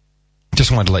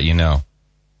 Just wanted to let you know.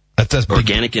 That's big.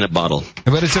 Organic in a bottle.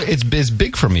 But it's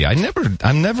big for me. I'm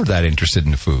never that interested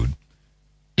in food.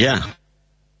 Yeah.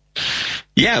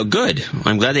 Yeah, good.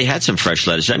 I'm glad they had some fresh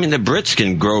lettuce. I mean, the Brits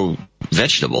can grow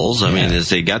vegetables. I mean,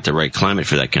 they got the right climate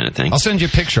for that kind of thing. I'll send you a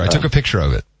picture. I took a picture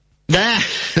of it.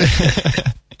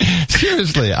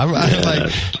 Seriously, I'm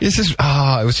like, this is,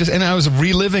 it was just, and I was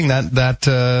reliving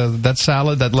that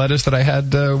salad, that lettuce that I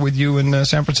had with you in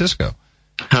San Francisco.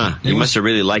 Huh. You must have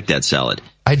really liked that salad.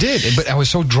 I did, but I was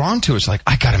so drawn to it. It's like,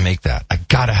 I gotta make that. I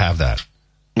gotta have that.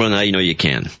 Well, now you know you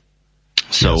can.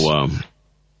 So, yes. Well,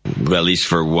 at least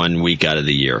for 1 week out of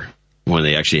the year, when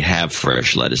they actually have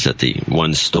fresh lettuce at the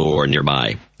one store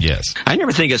nearby. Yes. I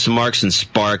never think of Marks and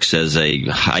Sparks as a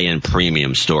high-end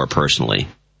premium store, personally.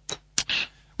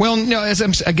 Well, no,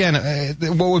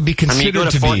 what would be considered you go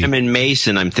to Fortnum and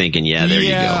Mason, I'm thinking, there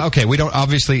you go. Yeah, okay, we don't,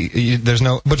 obviously,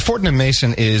 but Fortnum and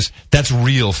Mason that's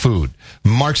real food.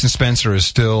 Marks and Spencer is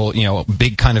still,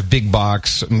 big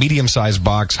box, medium-sized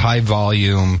box, high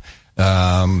volume,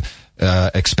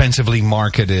 expensively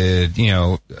marketed,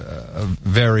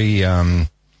 very,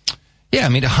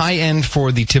 high end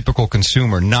for the typical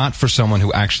consumer, not for someone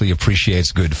who actually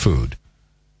appreciates good food.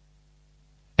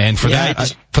 And for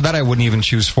that, I wouldn't even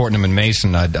choose Fortnum and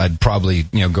Mason. I'd probably,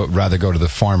 rather go to the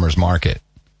farmer's market.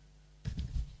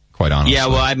 Quite honestly. Yeah,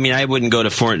 well, I wouldn't go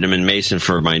to Fortnum and Mason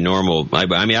for my normal.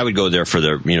 I would go there for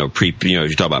the,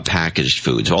 you talk about packaged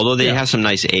foods. Although they have some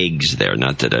nice eggs there.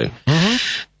 Not that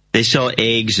they sell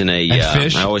eggs and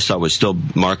fish. I always thought was still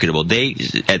marketable.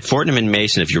 At Fortnum and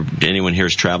Mason, if anyone here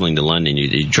is traveling to London,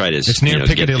 you try to. It's near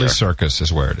Piccadilly Circus,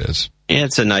 is where it is. Yeah,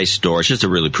 it's a nice store. It's just a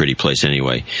really pretty place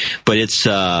anyway. But it's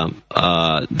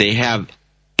they have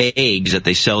eggs that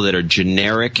they sell that are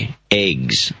generic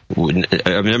eggs.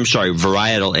 I'm sorry,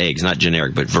 varietal eggs, not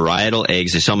generic, but varietal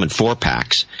eggs. They sell them in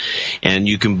 4-packs, and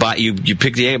you can buy. You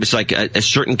pick the egg. It's like a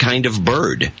certain kind of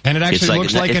bird, and it actually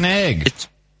looks like an egg.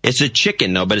 It's a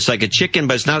chicken, though, but it's like a chicken,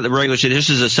 but it's not the regular chicken.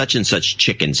 This is a such and such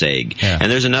chicken's egg. Yeah.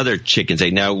 And there's another chicken's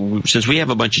egg. Now, since we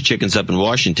have a bunch of chickens up in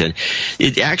Washington,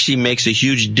 it actually makes a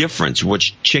huge difference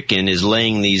which chicken is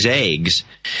laying these eggs,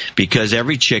 because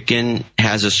every chicken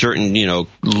has a certain,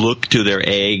 look to their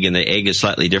egg, and the egg is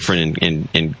slightly different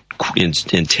in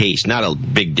taste. Not a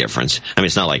big difference. I mean,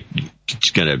 it's not like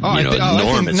it's going to,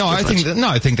 enormous difference.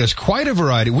 I think there's quite a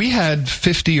variety. We had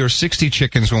 50 or 60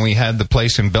 chickens when we had the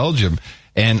place in Belgium.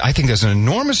 And I think there's an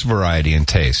enormous variety in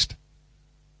taste.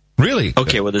 Really?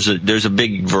 Okay, well, there's a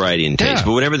big variety in taste,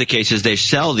 but whatever the case is, they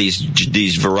sell these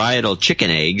varietal chicken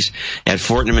eggs at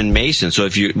Fortnum and Mason. So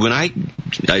when I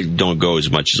don't go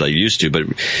as much as I used to, but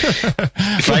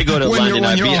if I go to London,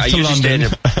 I usually stay in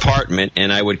an apartment,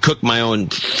 and I would cook my own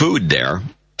food there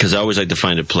because I always like to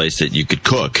find a place that you could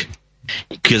cook.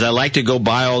 Because I like to go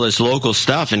buy all this local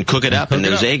stuff and cook it up, and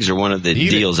those eggs are one of the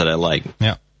deals that I like.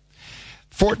 Yeah.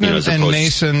 Fortnum and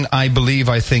Mason,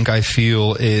 I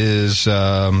feel is,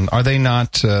 are they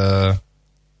not a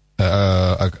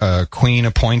queen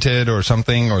appointed or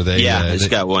something? Or they? Yeah, it's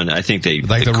got one. I think they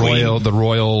like the royal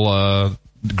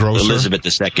grocer, Elizabeth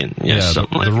II. Yes,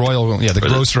 the royal, the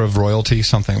grocer of royalty,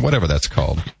 something, whatever that's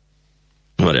called.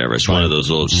 Whatever, it's one of those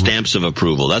little stamps of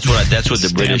approval. That's what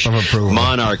the British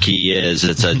monarchy is.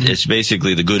 It's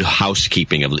basically the good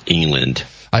housekeeping of England.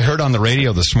 I heard on the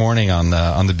radio this morning on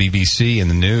the BBC in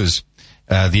the news,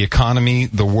 the economy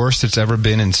the worst it's ever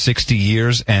been in 60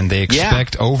 years, and they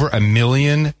expect over a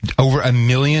million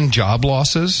job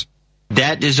losses.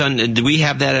 That is do we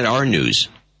have that at our news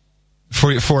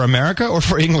for America or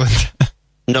for England?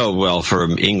 No, well, for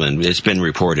England, it's been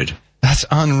reported. That's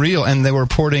unreal. And they were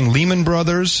reporting Lehman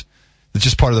Brothers, which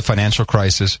is part of the financial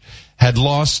crisis, had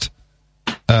lost,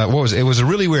 it was a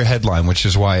really weird headline, which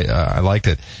is why I liked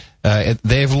it.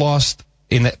 They've lost,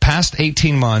 in the past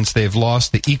 18 months, they've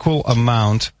lost the equal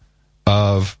amount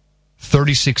of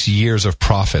 36 years of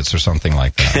profits or something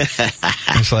like that.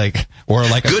 It's like, or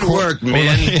like good work,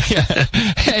 man.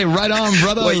 Hey, right on,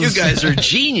 brothers. Well, you guys are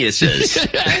geniuses.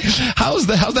 How's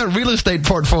that real estate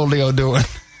portfolio doing?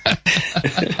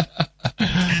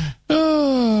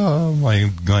 Oh, my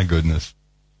goodness.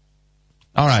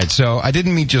 All right, so I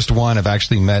didn't meet just one. I've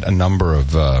actually met a number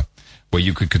of what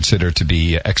you could consider to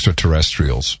be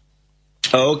extraterrestrials.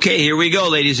 Okay, here we go,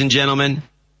 ladies and gentlemen.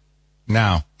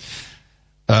 Now,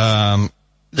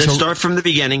 let's start from the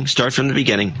beginning.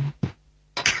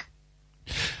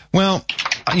 Well,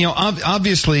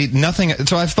 obviously nothing.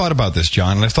 So I've thought about this,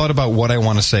 John, and I've thought about what I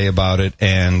want to say about it,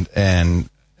 and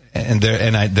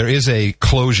there is a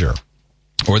closure,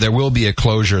 or there will be a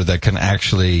closure that can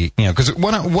actually, because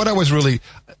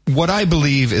what I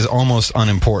believe is almost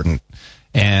unimportant,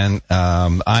 and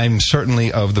I'm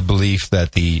certainly of the belief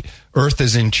that the Earth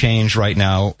is in change right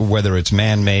now, whether it's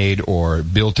man-made or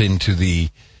built into the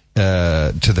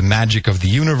to the magic of the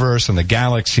universe and the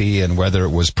galaxy, and whether it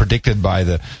was predicted by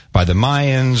the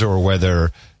Mayans, or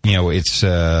whether it's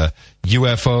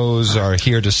UFOs are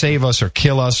here to save us or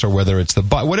kill us, or whether it's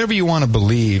whatever you want to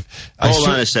believe. Hold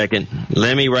on a second.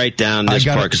 Let me write down this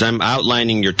part, because I'm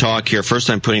outlining your talk here. First,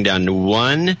 I'm putting down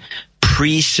one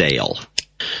pre-sale.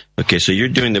 Okay, so you're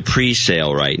doing the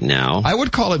pre-sale right now. I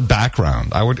would call it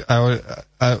background.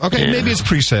 Maybe it's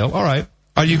pre-sale. All right.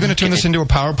 Are you going to turn this into a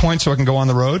PowerPoint so I can go on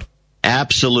the road?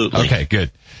 Absolutely. Okay,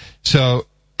 good. So,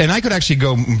 and I could actually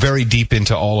go very deep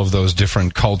into all of those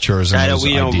different cultures and those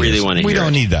we ideas. don't really want to hear We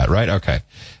don't need that, right? Okay.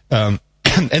 And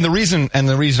the reason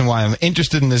why I'm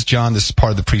interested in this, John, this is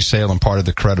part of the pre-sale and part of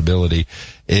the credibility,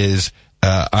 is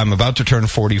I'm about to turn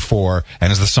 44,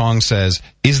 and as the song says,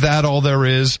 is that all there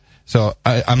is? So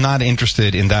I'm not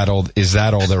interested in that is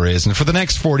that all there is? And for the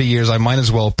next 40 years, I might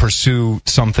as well pursue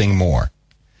something more.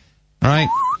 All right?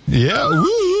 Yeah.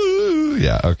 Woo.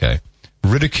 Yeah, okay.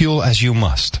 Ridicule as you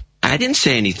must. I didn't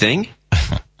say anything.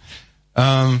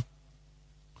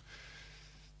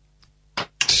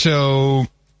 So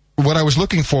what I was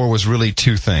looking for was really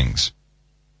three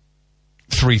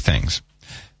things.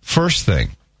 First thing,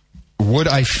 would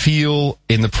I feel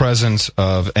in the presence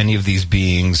of any of these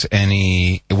beings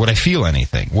would I feel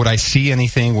anything? Would I see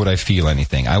anything? Would I feel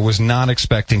anything? I was not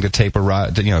expecting to take a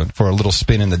ride, for a little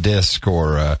spin in the disc,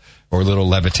 or a little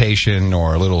levitation,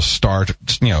 or a little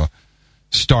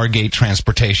Stargate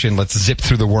transportation. Let's zip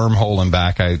through the wormhole and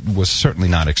back. I was certainly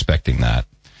not expecting that.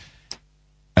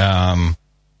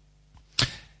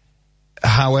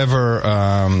 However,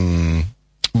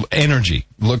 energy,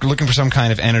 looking for some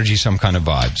kind of energy, some kind of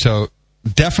vibe. So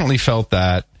definitely felt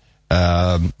that.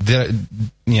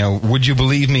 Would you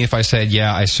believe me if I said,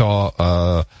 yeah, I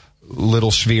saw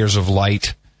little spheres of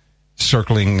light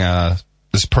circling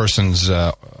this person's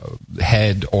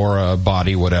head, aura,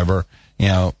 body, whatever.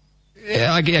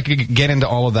 I could get into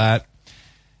all of that.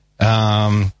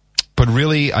 But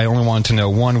really, I only wanted to know,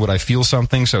 one, would I feel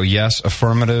something? So yes,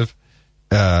 affirmative.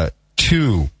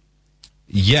 Two,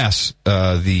 yes,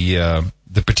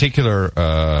 the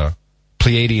particular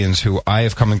Pleiadians who I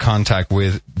have come in contact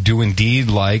with do indeed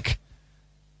like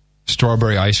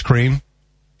strawberry ice cream.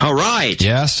 All right.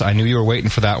 Yes, I knew you were waiting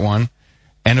for that one.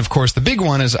 And of course, the big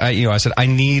one is, I said, I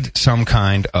need some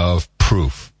kind of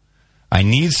proof. I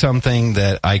need something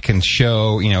that I can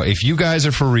show, if you guys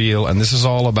are for real, and this is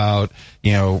all about,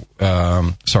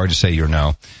 sorry to say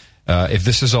if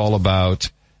this is all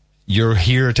about you're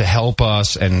here to help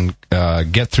us and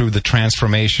get through the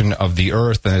transformation of the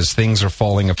earth as things are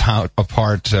falling apart,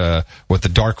 what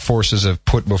the dark forces have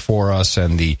put before us,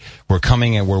 and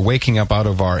we're waking up out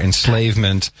of our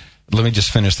enslavement. Let me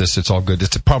just finish this. It's all good.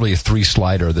 It's probably a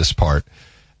 3-slider, this part.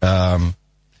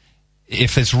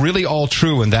 If it's really all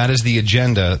true and that is the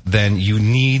agenda, then you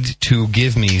need to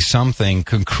give me something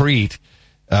concrete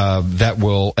that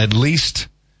will at least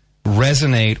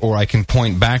resonate, or I can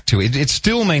point back to. It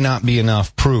still may not be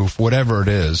enough proof, whatever it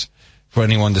is, for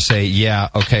anyone to say, yeah,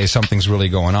 okay, something's really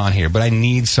going on here, but I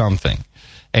need something.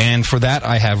 And for that,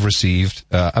 I have received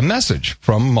a message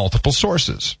from multiple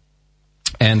sources.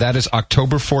 And that is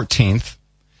October 14th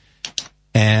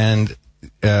and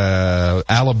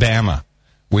Alabama,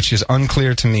 which is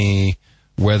unclear to me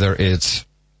whether it's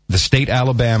the state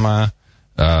Alabama,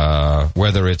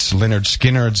 whether it's Lynyrd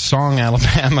Skynyrd's song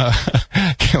Alabama,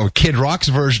 Kid Rock's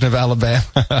version of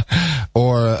Alabama,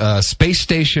 or Space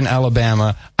Station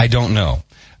Alabama. I don't know.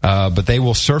 But they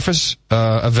will surface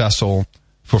a vessel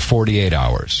for 48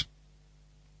 hours.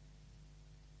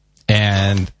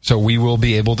 And so we will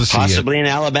be able to see possibly in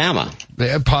Alabama.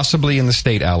 Possibly in the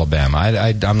state Alabama.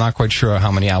 I'm not quite sure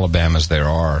how many Alabamas there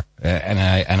are.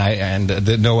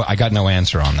 I got no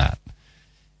answer on that.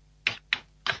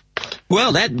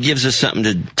 Well, that gives us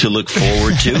something to look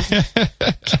forward to.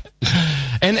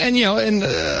 and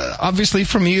obviously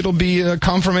for me it'll be a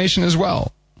confirmation as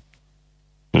well.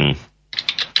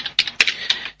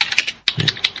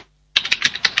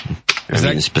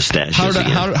 It's pistachio. How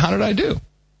did I do?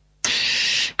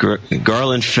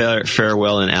 Garland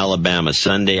Farewell in Alabama,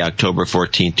 Sunday, October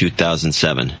 14,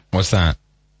 2007. What's that?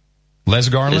 Les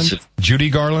Garland? Judy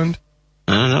Garland?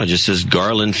 I don't know. It just says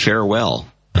Garland Farewell.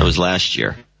 That was last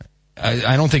year.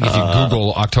 I don't think if you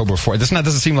Google October 4th, this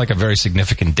doesn't seem like a very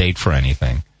significant date for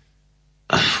anything.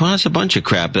 Well, it's a bunch of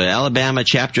crap. The Alabama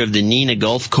chapter of the NENA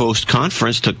Gulf Coast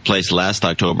Conference took place last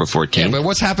October 14th. Yeah, but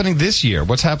what's happening this year?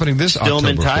 What's happening this October 14th?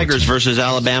 Stillman Tigers versus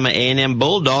Alabama A&M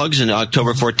Bulldogs in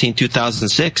October 14,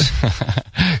 2006.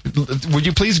 Would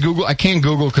you please Google? I can't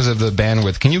Google because of the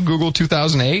bandwidth. Can you Google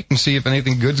 2008 and see if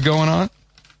anything good's going on?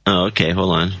 Oh, okay.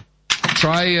 Hold on.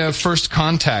 Try First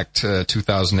Contact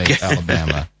 2008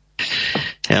 Alabama.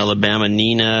 Alabama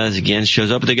NENA again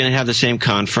shows up. They're going to have the same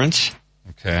conference.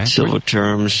 Okay. Civil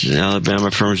terms,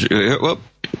 Alabama firms. Well,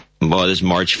 this is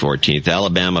March 14th.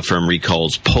 Alabama firm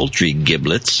recalls poultry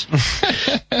giblets.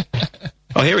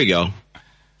 Oh, here we go.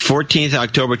 14th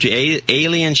October to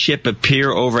alien ship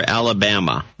appear over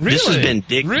Alabama. Really? This has been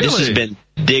Really? This has been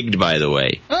digged, by the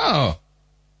way. Oh.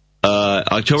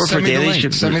 October 14th. Alien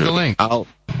ship. Send me the link.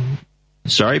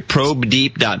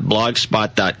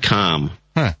 probedeep.blogspot.com.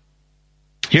 Huh.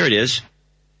 Here it is.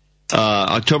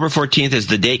 October 14th is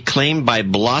the date claimed by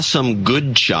Blossom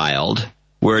Goodchild,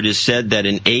 where it is said that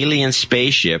an alien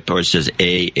spaceship, or it says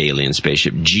a alien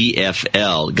spaceship,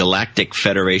 GFL, Galactic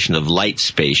Federation of Light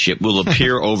spaceship, will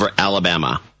appear over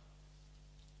Alabama.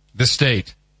 The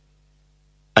state.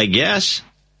 I guess.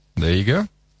 There you go.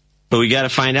 But we got to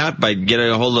find out by getting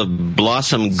a hold of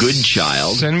Blossom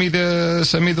Goodchild. Send me the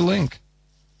link.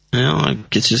 No,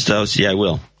 it's just I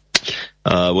will.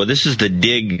 Well, this is the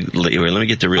dig. Wait, let me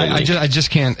get the real link. I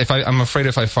just can't. I'm afraid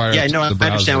if I fire. Yeah, no, I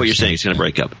understand what you're saying. It's going to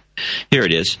break up. Here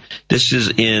it is. This is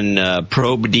in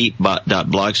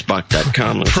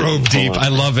probedeep.blogspot.com. Probe Deep. I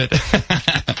love it.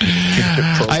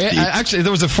 I actually,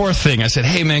 there was a fourth thing. I said,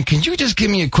 hey, man, can you just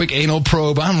give me a quick anal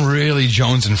probe? I'm really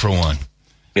jonesing for one.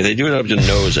 Yeah, they do it up to the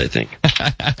nose, I think.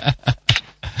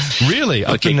 Really?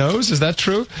 Up the nose? Is that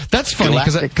true? That's funny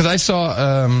because I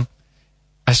saw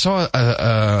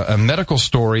a medical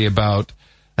story about.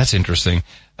 That's interesting.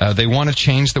 They want to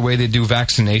change the way they do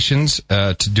vaccinations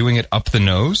to doing it up the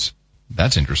nose.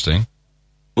 That's interesting.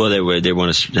 Well, they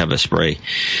want to have a spray.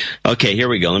 Okay, here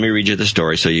we go. Let me read you the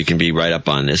story so you can be right up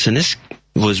on this. And this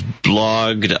was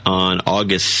blogged on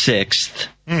August 6th.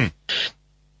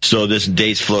 So this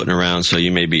date's floating around, so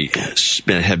you may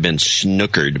have been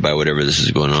snookered by whatever this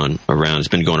is going on around. It's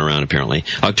been going around, apparently.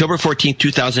 October 14,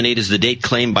 2008 is the date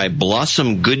claimed by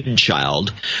Blossom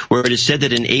Goodchild, where it is said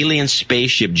that an alien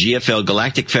spaceship, GFL,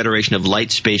 Galactic Federation of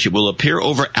Light spaceship, will appear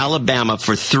over Alabama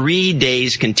for 3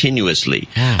 days continuously.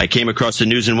 I came across the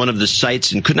news in one of the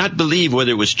sites and could not believe whether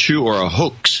it was true or a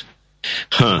hoax.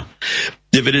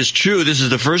 If it is true, this is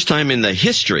the first time in the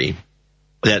history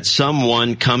that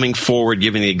someone coming forward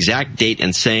giving the exact date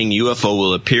and saying UFO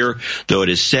will appear, though it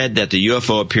is said that the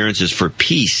UFO appearance is for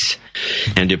peace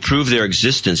and to prove their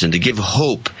existence and to give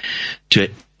hope to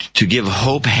to give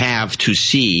hope have to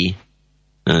see.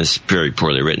 It's very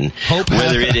poorly written.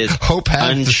 Whether it is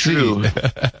untrue.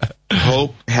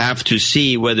 Hope have to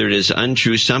see whether it is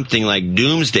untrue, something like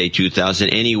Doomsday 2000.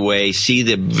 Anyway, see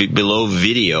the below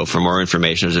video for more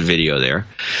information. There's a video there.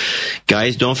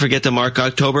 Guys, don't forget to mark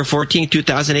October 14,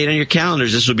 2008 on your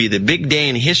calendars. This will be the big day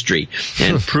in history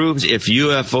and proves if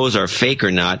UFOs are fake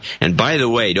or not. And by the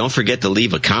way, don't forget to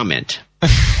leave a comment.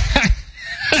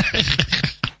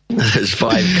 There's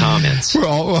 5 comments.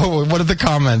 Well, what are the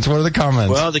comments? Well, the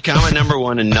comment number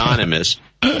 1, anonymous.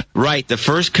 Right, the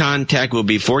first contact will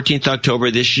be 14th October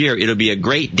this year. It'll be a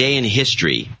great day in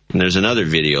history. And there's another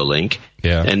video link.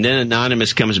 Yeah. And then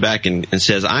anonymous comes back and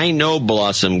says, I know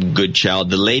Blossom Goodchild,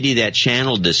 the lady that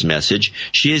channeled this message.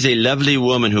 She is a lovely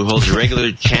woman who holds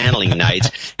regular channeling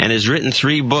nights and has written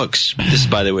 3 books. This,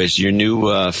 by the way, is your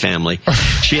new family.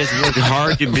 She has worked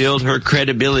hard to build her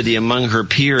credibility among her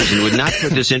peers and would not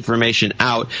put this information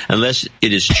out unless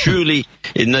she has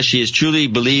truly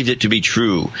believed it to be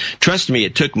true. Trust me,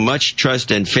 it took much trust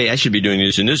and faith. I should be doing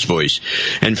this in this voice.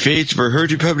 And faith for her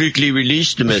to publicly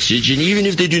release the message. And even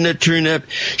if they do not turn up,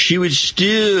 she would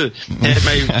still have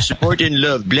my support and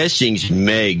love. Blessings,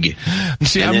 Meg.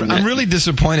 See, I'm really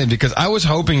disappointed because I was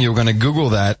hoping you were going to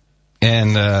Google that and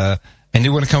you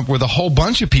were going to come up with a whole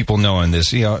bunch of people knowing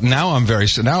this. You know, now I'm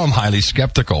highly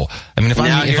skeptical. I mean, if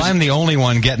I'm the only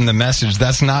one getting the message,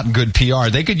 that's not good PR.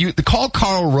 They could call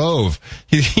Karl Rove.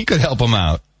 He could help them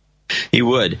out. He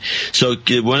would. So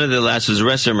one of the rest of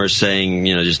them are saying,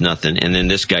 just nothing. And then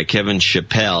this guy, Kevin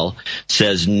Chappelle,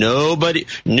 says nobody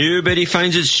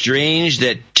finds it strange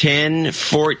that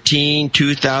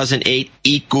 10/14/2008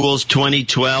 equals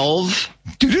 2012.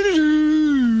 I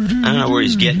don't know where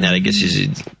he's getting at. I guess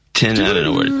he's 10. I don't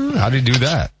know where. How do you do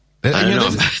that? I don't know.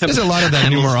 There's a lot of that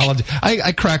numerology.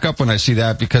 I crack up when I see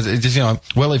that because it just,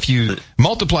 well, if you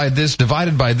multiply this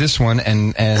divided by this one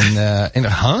and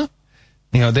huh?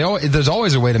 There's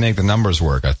always a way to make the numbers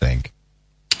work, I think.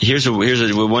 Here's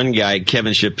one guy,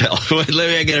 Kevin Chappelle.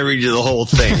 I got to read you the whole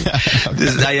thing.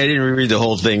 Okay. I didn't read the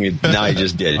whole thing. Now I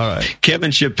just did. All right.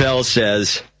 Kevin Chappelle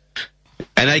says,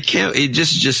 and I can't,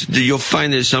 you'll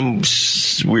find there's some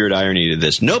weird irony to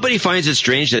this. Nobody finds it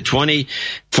strange that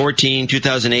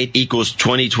 2014-2008 equals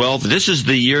 2012. This is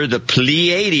the year the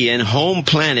Pleiadian home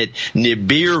planet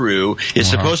Nibiru is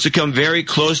supposed to come very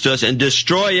close to us and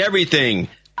destroy everything.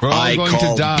 We're all going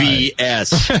to die.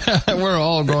 BS. We're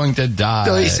all going to die.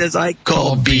 So he says, I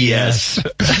call BS.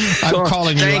 I'm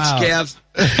calling you out. Thanks,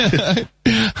 Kev.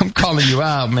 I'm calling you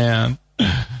out, man.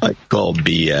 I call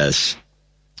BS.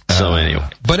 So anyway.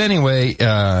 But anyway,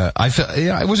 I feel,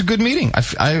 it was a good meeting.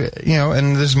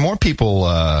 And there's more people,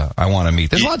 I want to meet.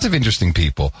 There's lots of interesting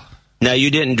people. Now, you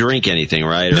didn't drink anything,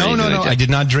 right? No. I did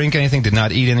not drink anything, did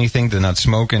not eat anything, did not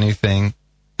smoke anything.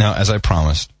 No, as I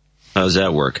promised. How does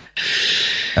that work?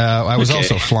 I was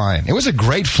also flying. It was a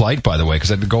great flight, by the way,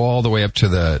 because I had to go all the way up to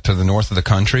the north of the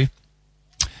country,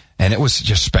 and it was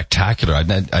just spectacular.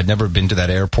 I'd never been to that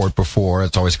airport before.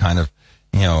 It's always kind of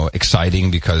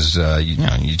exciting because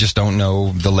you just don't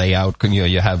know the layout.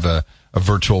 You have a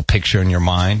virtual picture in your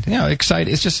mind.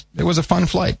 Exciting. It was a fun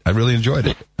flight. I really enjoyed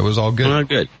it. It was all good. Oh,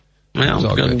 good.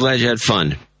 Well, I'm glad you had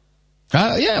fun.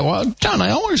 Yeah. Well, John, I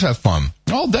always have fun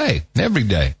all day, every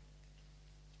day.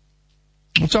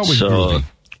 It's always groovy.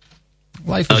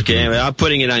 Life is okay, groovy. I'm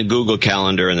putting it on Google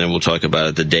Calendar, and then we'll talk about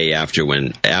it the day after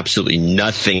when absolutely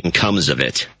nothing comes of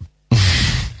it.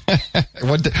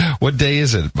 What day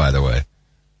is it, by the way?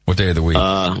 What day of the week?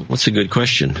 What's a good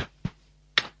question?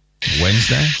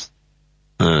 Wednesday?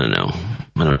 I don't know.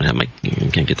 I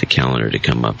can't get the calendar to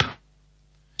come up.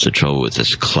 It's the trouble with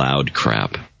this cloud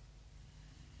crap.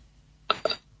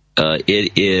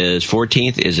 It is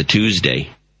 14th is a Tuesday.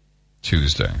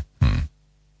 Tuesday.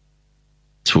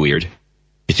 It's weird.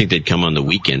 You think they'd come on the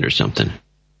weekend or something?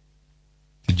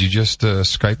 Did you just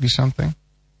Skype me something?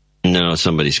 No,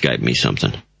 somebody Skyped me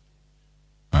something.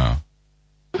 Oh.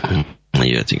 Yeah,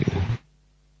 I think.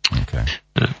 Okay.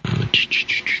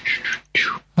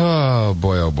 Oh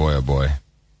boy! Oh boy! Oh boy!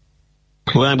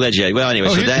 Well, I'm glad you had. Well,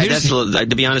 anyway, that's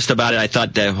to be honest about it, I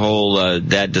thought that whole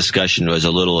that discussion was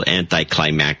a little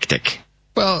anticlimactic.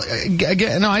 Well,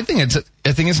 again, no, I think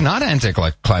it's not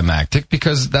anticlimactic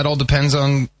because that all depends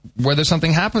on whether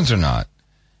something happens or not.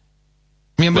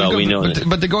 I mean, we know that.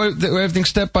 But to go everything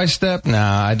step by step,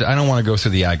 I don't want to go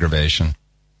through the aggravation.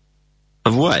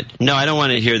 Of what? No, I don't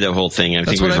want to hear the whole thing. I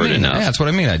think we've heard enough. Yeah, that's what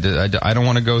I mean. I don't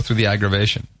want to go through the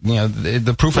aggravation.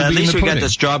 The proof will be in the pudding. At least we got the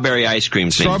strawberry ice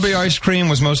cream thing. Strawberry ice cream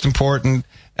was most important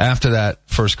after that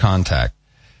first contact.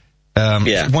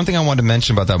 One thing I wanted to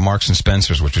mention about that Marks and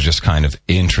Spencer's, which was just kind of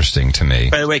interesting to me.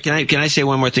 By the way, can I say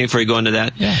one more thing before you go into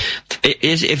that? Yeah.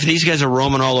 If these guys are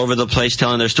roaming all over the place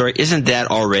telling their story, isn't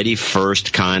that already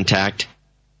first contact?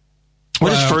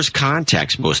 What is first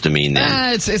contact supposed to mean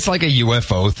then? It's like a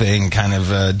UFO thing, kind of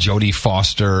Jodie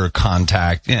Foster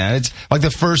contact. Yeah, it's like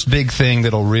the first big thing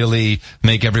that'll really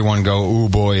make everyone go, "Ooh,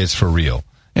 boy, it's for real."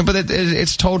 Yeah, but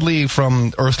it's totally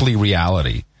from earthly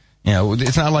reality. You know,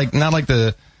 it's not like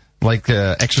the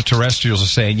extraterrestrials are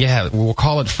saying, "Yeah, we'll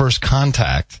call it first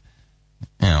contact."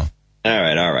 You know. All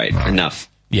right, enough.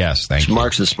 Yes, thank you.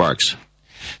 Marks and Sparks.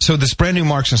 So this brand new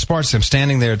Marks and Sparks, I'm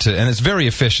standing there and it's very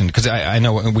efficient because I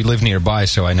know we live nearby,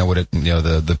 so I know what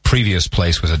the previous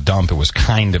place was a dump. It was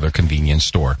kind of a convenience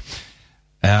store.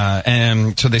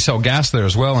 And so they sell gas there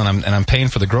as well, and I'm paying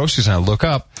for the groceries, and I look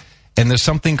up, and there's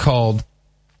something called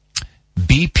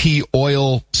BP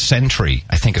Oil Sentry,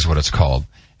 I think is what it's called.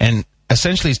 And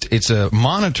essentially it's a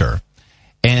monitor,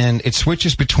 and it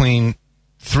switches between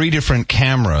 3 different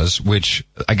cameras, which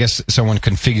I guess someone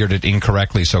configured it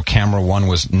incorrectly. So camera 1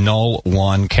 was null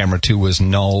 1, camera 2 was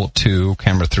null 2,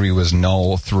 camera 3 was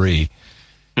null 3.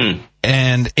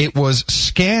 And it was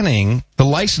scanning the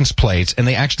license plates, and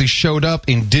they actually showed up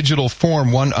in digital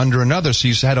form, one under another. So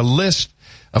you had a list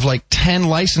of like 10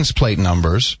 license plate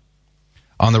numbers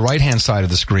on the right-hand side of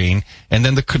the screen, and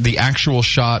then the actual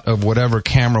shot of whatever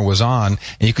camera was on,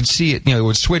 and you could see it, it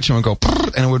would switch and it would go,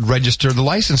 and it would register the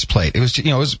license plate. It was,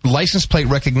 it was license plate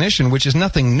recognition, which is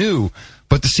nothing new,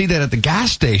 but to see that at the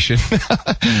gas station,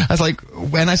 I was like,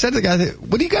 and I said to the guy,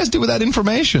 "What do you guys do with that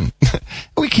information?"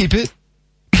 "We keep it."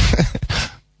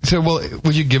 So, well,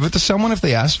 would you give it to someone if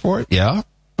they asked for it? Yeah.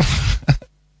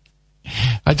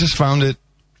 I just found it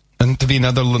to be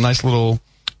another nice little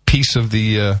piece of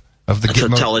the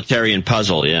Gitmo, totalitarian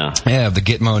puzzle, yeah. Yeah, the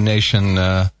Gitmo Nation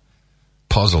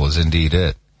puzzle is indeed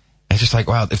it. It's just like,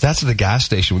 wow, if that's at the gas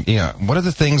station, what are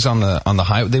the things on the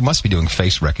highway? They must be doing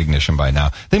face recognition by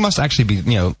now. They must actually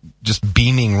be, just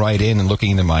beaming right in and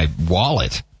looking into my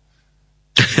wallet.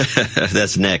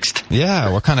 That's next.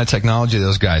 Yeah, what kind of technology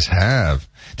those guys have.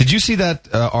 Did you see that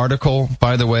article,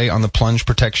 by the way, on the plunge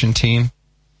protection team?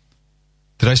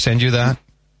 Did I send you that?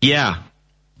 Yeah.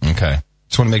 Okay.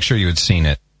 Just want to make sure you had seen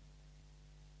it.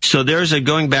 So there's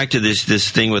going back to this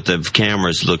thing with the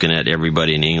cameras looking at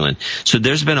everybody in England. So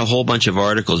there's been a whole bunch of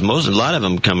articles, a lot of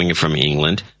them coming from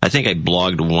England. I think I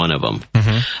blogged one of them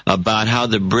about how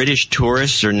the British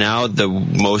tourists are now the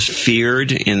most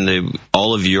feared in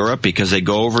all of Europe because they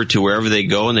go over to wherever they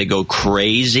go and they go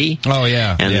crazy. Oh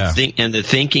yeah, and the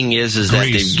thinking is Greece. that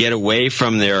they get away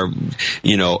from their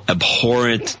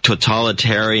abhorrent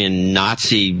totalitarian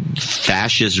Nazi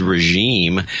fascist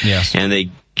regime. Yes, and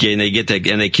they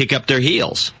kick up their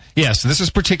heels. Yes, this is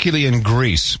particularly in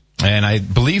Greece, and I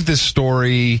believe this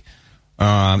story.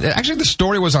 Actually, the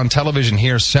story was on television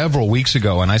here several weeks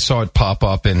ago, and I saw it pop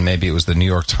up in maybe it was the New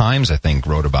York Times. I think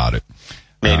wrote about it.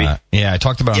 Maybe. I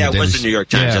talked about. Yeah, it was the New York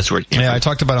Times. Yeah, that's where it came from. I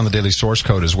talked about it on the Daily Source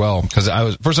Code as well because I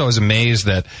was amazed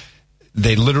that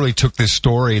they literally took this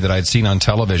story that I'd seen on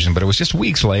television, but it was just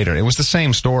weeks later. It was the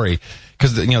same story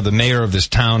because the mayor of this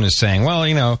town is saying,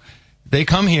 well, they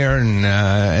come here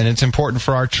and it's important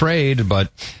for our trade,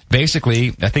 but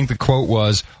basically, I think the quote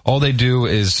was, all they do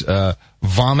is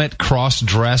vomit,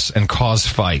 cross-dress, and cause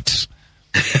fights.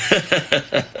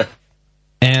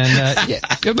 And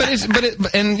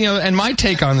my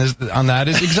take on that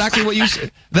is exactly what you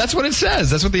said. That's what it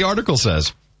says. That's what the article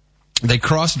says. They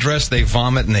cross-dress, they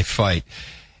vomit, and they fight.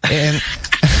 And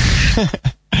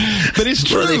but it's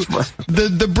true.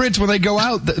 The Brits, when they go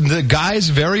out, the guys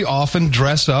very often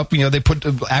dress up. They put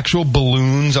actual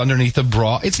balloons underneath the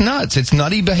bra. It's nuts. It's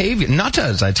nutty behavior.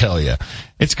 Nuttas, I tell you.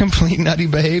 It's complete nutty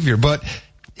behavior. But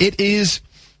it is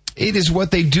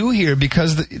what they do here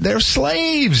because they're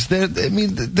slaves.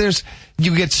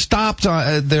 You get stopped.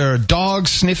 There are dogs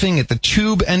sniffing at the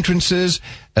tube entrances.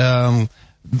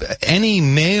 Any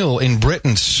male in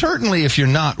Britain, certainly if you're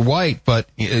not white, but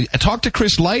talk to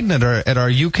Chris Leighton at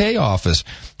our UK office.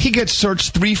 He gets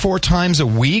searched 3-4 times a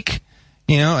week,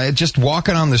 just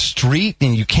walking on the street,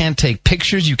 and you can't take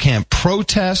pictures, you can't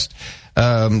protest.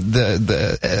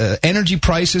 The energy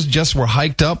prices just were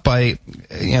hiked up by,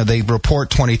 they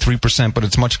report 23%, but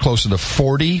it's much closer to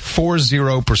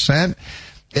 40%.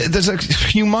 There's a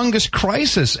humongous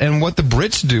crisis, and what the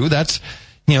Brits do, that's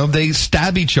they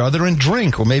stab each other and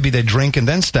drink, or maybe they drink and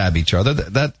then stab each other.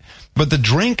 But the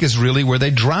drink is really where they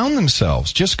drown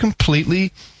themselves, just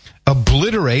completely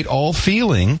obliterate all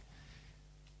feeling,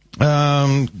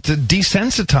 to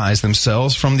desensitize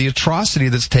themselves from the atrocity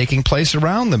that's taking place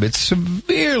around them. It's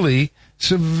severely,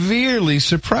 severely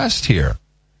suppressed here.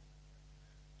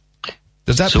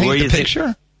 Does that paint the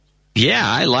picture? Yeah,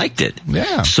 I liked it.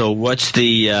 Yeah. So what's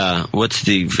the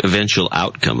eventual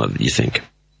outcome of it, you think?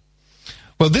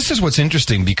 Well, this is what's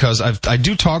interesting because I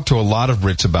do talk to a lot of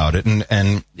Brits about it,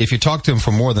 and if you talk to them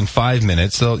for more than 5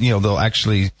 minutes, they'll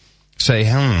actually say,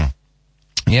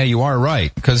 yeah, you are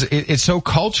right, because it's so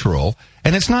cultural,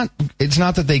 and it's not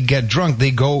that they get drunk,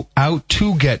 they go out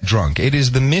to get drunk. It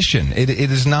is the mission. It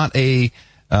is not a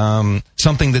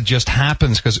something that just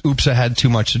happens because oops, I had too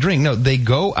much to drink. No, they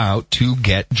go out to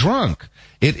get drunk.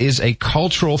 It is a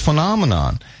cultural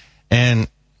phenomenon. And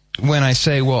when I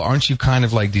say, well, aren't you kind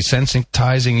of like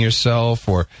desensitizing yourself,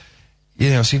 or,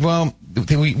 well,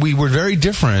 we were very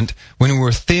different when we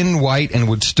were thin, white,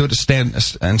 and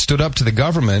stood up to the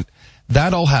government.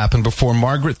 That all happened before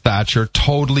Margaret Thatcher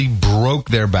totally broke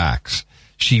their backs.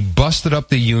 She busted up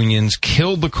the unions,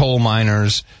 killed the coal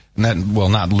miners,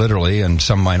 not literally, and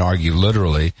some might argue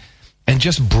literally, and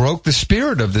just broke the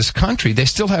spirit of this country. They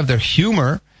still have their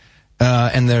humor.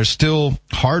 And they're still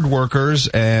hard workers,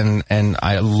 and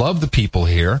I love the people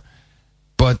here,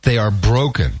 but they are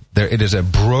broken. It is a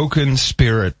broken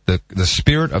spirit, the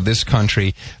spirit of this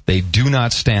country. They do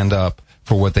not stand up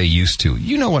for what they used to.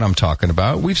 You know what I'm talking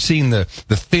about. We've seen the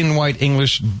thin white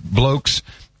English blokes,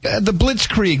 the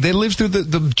Blitzkrieg. They lived through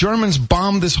the Germans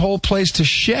bombed this whole place to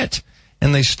shit,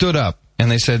 and they stood up and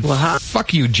they said,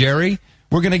 fuck you, Jerry.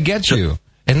 We're going to get you.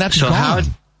 And that's gone.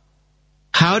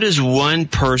 How does one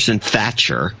person,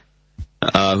 Thatcher,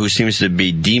 who seems to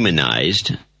be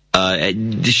demonized,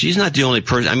 she's not the only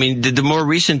person. I mean, the more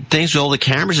recent things with all the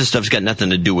cameras and stuff's got nothing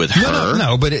to do with her.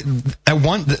 No, but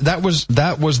that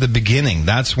was the beginning.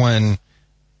 That's when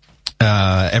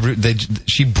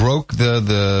she broke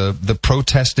the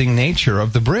protesting nature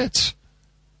of the Brits.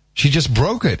 She just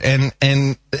broke it, and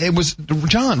it was,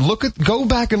 John, go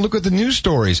back and look at the news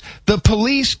stories. The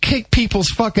police kick people's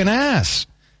fucking ass.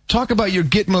 Talk about your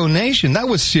Gitmo Nation. That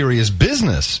was serious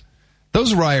business.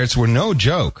 Those riots were no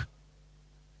joke.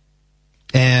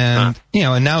 And,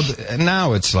 and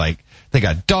now it's like, they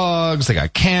got dogs, they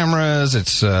got cameras,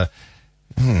 it's,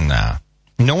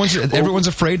 everyone's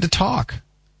afraid to talk.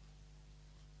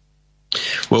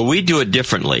 Well, we do it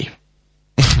differently.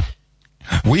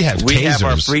 We have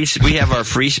tasers. We have our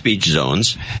free speech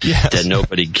zones that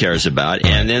nobody cares about,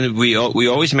 and then we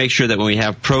always make sure that when we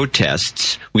have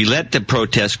protests, we let the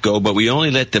protests go, but we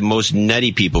only let the most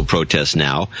nutty people protest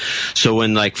now. So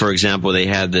when, like, for example, they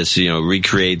had this,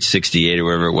 Recreate 68 or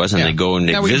whatever it was, and they go and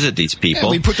visit these people,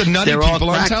 we put the nutty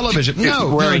people on television.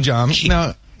 No, John,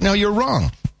 no, you're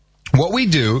wrong. What we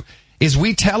do is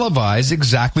we televise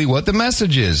exactly what the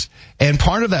message is. And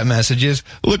part of that message is,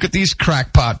 look at these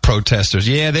crackpot protesters.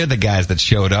 Yeah, they're the guys that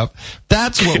showed up.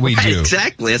 That's what we do.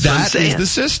 Exactly. That's what I'm saying. That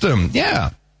is the system. Yeah.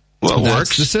 Well, it works.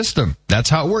 That's the system. That's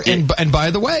how it works. And by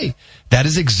the way, that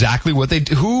is exactly what they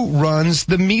do. Who runs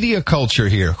the media culture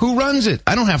here? Who runs it?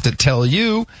 I don't have to tell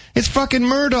you. It's fucking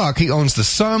Murdoch. He owns the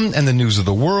Sun and the News of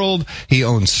the World. He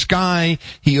owns Sky.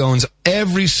 He owns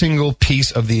every single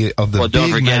piece of the well, big don't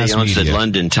forget mass he owns media. the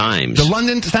London Times.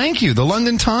 Thank you. The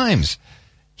London Times.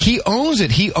 He owns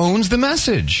it. He owns the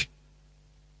message.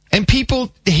 And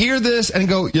people hear this and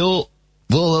go,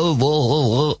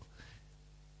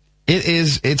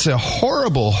 It's a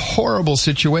horrible, horrible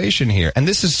situation here. And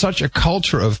this is such a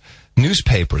culture of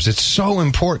newspapers. It's so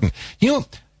important.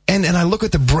 And I look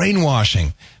at the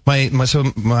brainwashing. My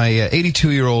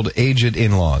 82-year-old aged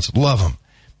in-laws, love them.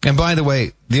 And by the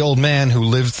way, the old man who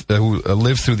lived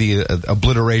through the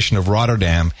obliteration of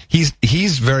Rotterdam,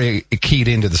 he's very keyed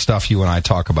into the stuff you and I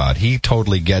talk about. He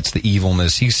totally gets the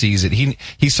evilness. He sees it.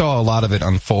 He saw a lot of it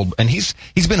unfold, and he's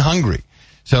been hungry.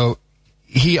 So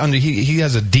he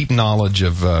has a deep knowledge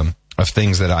of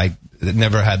things that I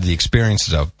never had the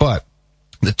experiences of. But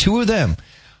the two of them,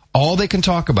 all they can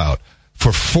talk about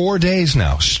for 4 days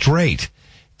now straight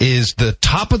is the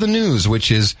top of the news, which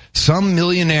is some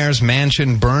millionaire's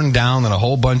mansion burned down and a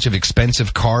whole bunch of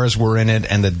expensive cars were in it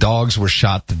and the dogs were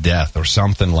shot to death or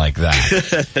something like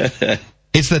that.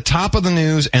 It's the top of the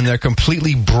news, and they're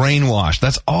completely brainwashed.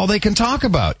 That's all they can talk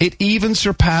about. It even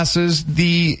surpasses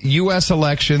the U.S.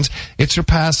 elections. It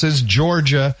surpasses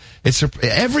Georgia.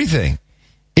 Everything.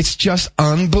 It's just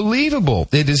unbelievable.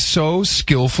 It is so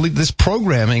skillfully. This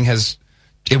programming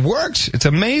it works. It's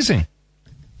amazing.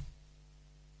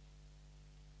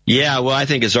 Yeah, well, I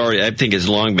think it's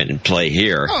long been in play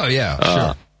here. Oh yeah,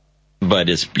 sure. But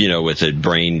it's, with a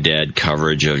brain dead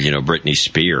coverage of, Britney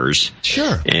Spears.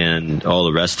 Sure. And all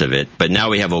the rest of it. But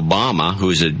now we have Obama,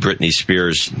 who's a Britney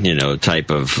Spears, type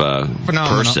of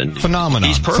person. Phenomenon.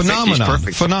 He's perfect. Phenomenon. He's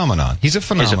perfect. Phenomenon. He's a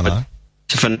phenomenon.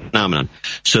 It's a phenomenon.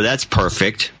 So that's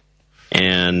perfect.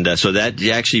 And so that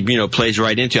actually, plays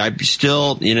right into. I'm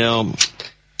still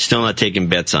not taking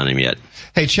bets on him yet.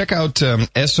 Hey, check out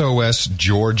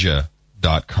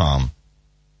SOSGeorgia.com.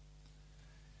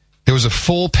 There was a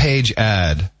full-page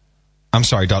ad. I'm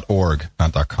sorry, .org,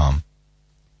 not .com.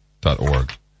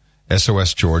 .org.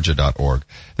 SOSGeorgia.org.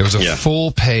 There was a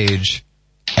full-page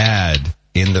ad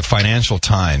in the Financial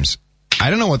Times. I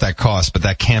don't know what that cost, but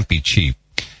that can't be cheap.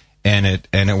 And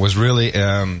it was really,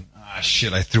 I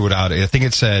threw it out. I think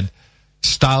it said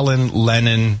Stalin,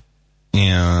 Lenin,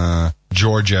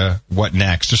 Georgia, what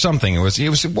next, or something. It was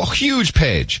a huge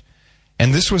page.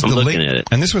 And this was the link.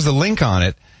 And this was the link on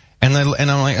it. And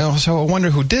I'm like, so I wonder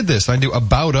who did this. And I do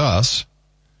About Us.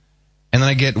 And then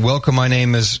I get, welcome, my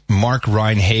name is Mark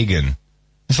Reinhagen.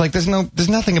 It's like, there's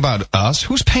nothing about us.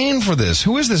 Who's paying for this?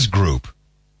 Who is this group?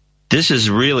 This is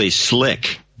really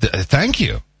slick. Thank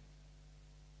you.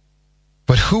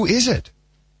 But who is it?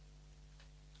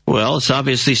 Well, it's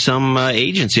obviously some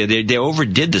agency. They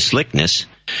overdid the slickness.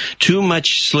 Too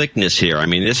much slickness here. I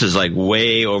mean, this is like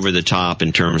way over the top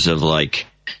in terms of like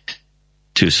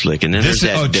too slick. And then there's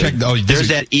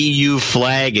that EU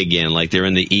flag again, like they're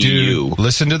in the EU. Dude,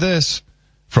 listen to this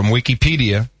from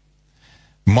Wikipedia.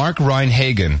 Mark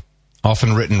Reinhagen,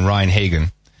 often written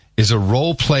Reinhagen, is a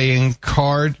role-playing,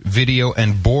 card, video,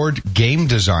 and board game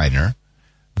designer,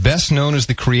 best known as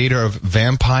the creator of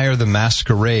Vampire the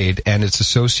Masquerade and its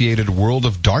associated World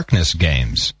of Darkness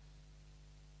games.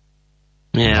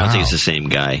 Yeah, wow. I think it's the same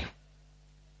guy.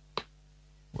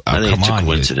 I think it's a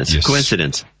coincidence.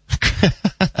 Coincidence.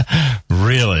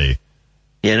 Really?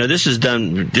 Yeah, no, this is not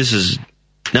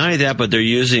only that, but they're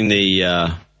using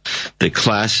the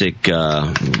classic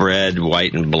red,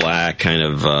 white, and black kind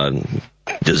of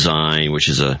design, which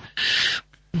is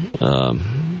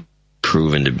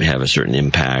proven to have a certain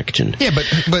impact. And yeah,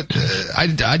 but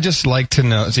I just like to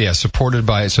know. Yeah, supported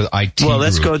by IT. Well,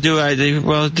 let's group. go do.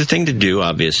 Well, the thing to do,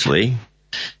 obviously,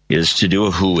 is to do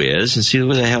a who is and see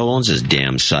who the hell owns this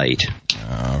damn site.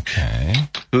 Okay.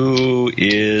 Who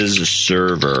is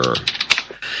server?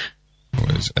 Who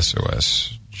is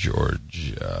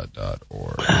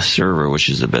SOSGeorgia.org? Server, which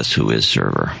is the best who is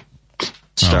server.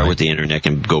 Start with the internet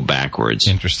and go backwards.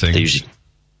 Interesting.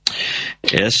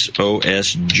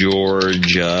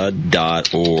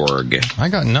 SOSGeorgia.org. I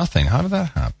got nothing. How did that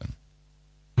happen?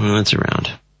 Well, that's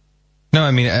around. No,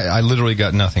 I mean, I literally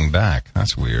got nothing back.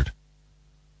 That's weird.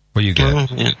 What do you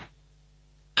get? Yeah.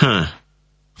 Huh.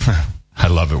 I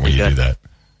love it when you do that.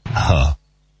 Huh.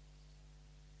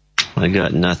 I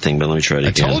got nothing, but let me try it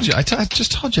again. I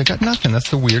just told you I got nothing. That's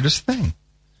the weirdest thing.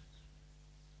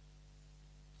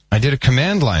 I did a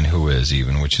command line who is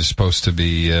even, which is supposed to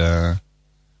be the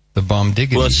bomb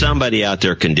diggity. Well, somebody out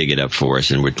there can dig it up for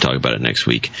us, and we'll talk about it next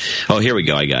week. Oh, here we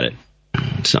go. I got it.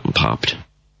 Something popped.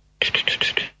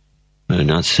 They're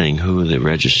not saying who the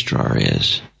registrar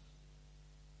is.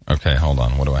 Okay, hold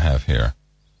on. What do I have here?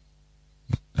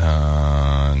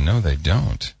 No, they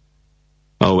don't.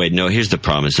 Oh, wait, no, here's the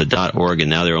problem. It's the .org, and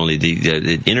now they're only,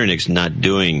 the Internet's not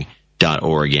doing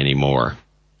 .org anymore.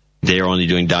 They're only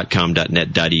doing .com, .net,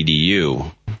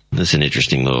 .edu. That's an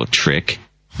interesting little trick.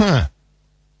 Huh.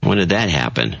 When did that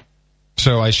happen?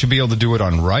 So I should be able to do it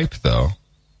on Ripe, though.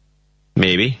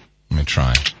 Maybe. Let me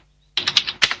try.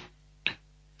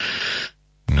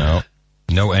 No.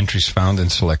 No entries found in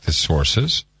selected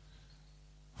sources.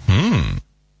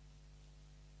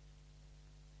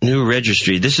 New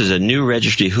registry. This is a new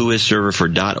registry. Who is server for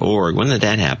 .org? When did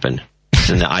that happen?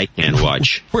 It's in the ICANN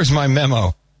watch. Where's my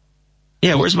memo?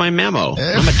 Yeah, where's my memo?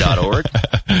 I'm a .org.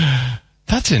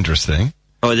 That's interesting.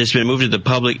 Oh, it's been moved to the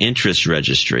public interest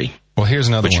registry. Well, here's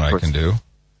another one I can do.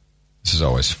 This is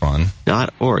always fun.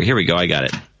 .org. Here we go. I got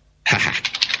it.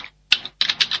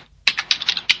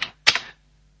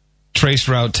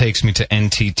 Traceroute takes me to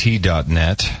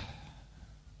ntt.net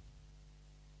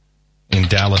in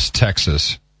Dallas,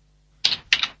 Texas.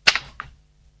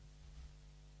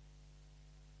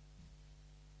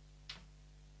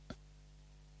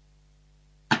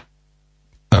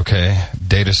 Okay,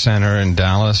 data center in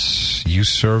Dallas. You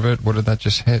serve it. What did that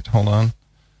just hit? Hold on.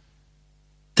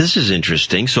 This is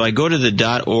interesting. So I go to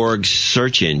the .org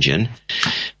search engine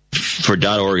for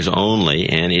 .orgs only,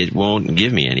 and it won't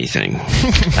give me anything.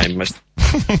 I must.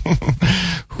 This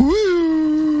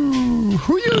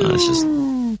is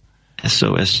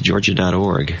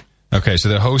SOSGeorgia.org. Okay, so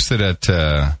they're hosted at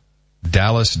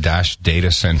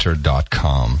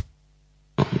dallas-datacenter.com.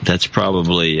 That's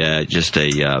probably just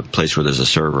a place where there's a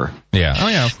server. Yeah. Oh,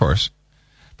 yeah, of course.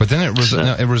 But then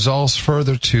it resolves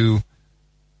further to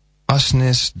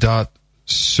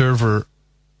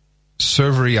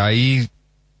usnis.serverii.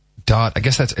 I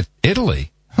guess that's Italy.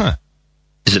 Huh.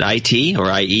 Is it IT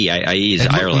or IE? IE is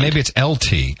Ireland. Maybe it's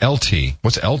LT. LT.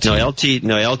 What's LT?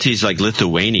 No, LT is like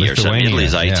Lithuania or something.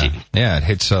 Italy's IT. Yeah, it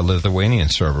hits a Lithuanian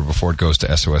server before it goes to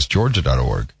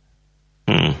sosgeorgia.org.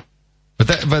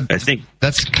 But I think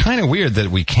that's kind of weird that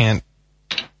we can't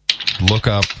look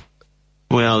up.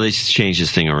 Well, they changed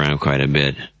this thing around quite a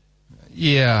bit.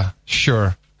 Yeah,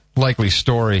 sure. Likely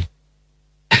story.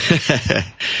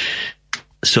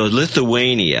 So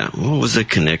Lithuania, what was the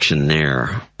connection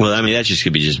there? Well, I mean, that just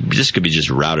could be just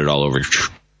routed all over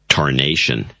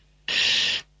Tarnation.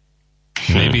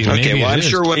 Maybe. Okay. Maybe well, I'm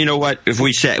sure. You know what? If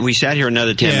we sat here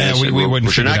another 10 minutes, we wouldn't.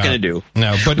 Which we're not going to do.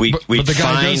 No, but we the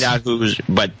guy find out who's.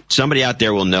 But somebody out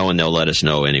there will know, and they'll let us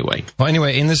know anyway. Well,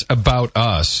 anyway, in this About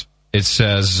Us, it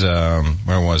says,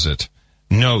 where was it?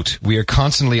 Note: we are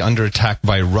constantly under attack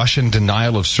by Russian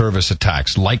denial of service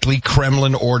attacks, likely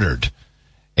Kremlin ordered.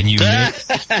 And you may,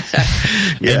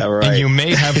 and you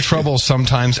may have trouble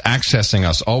sometimes accessing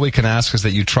us. All we can ask is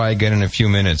that you try again in a few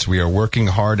minutes. We are working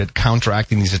hard at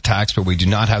counteracting these attacks, but we do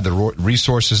not have the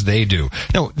resources they do.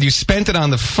 No, you spent it on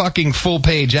the fucking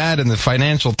full-page ad in the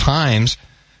Financial Times.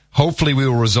 Hopefully we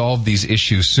will resolve these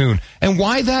issues soon. And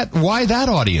why that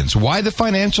audience? Why the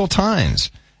Financial Times?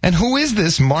 And who is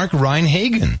this Mark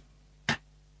Reinhagen?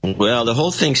 Well, the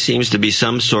whole thing seems to be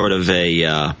some sort of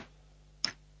a...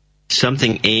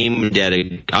 something aimed at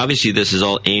obviously this is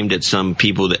all aimed at some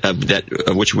people that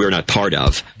which we're not part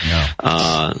of.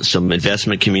 Yeah. Some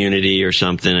investment community or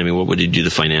something. I mean, what would you do the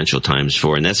Financial Times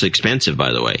for? And that's expensive,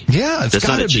 by the way. Yeah, that's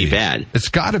not a cheap ad. It's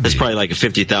got to be. That's probably like a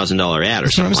 $50,000 ad or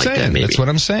something like that. Maybe. That's what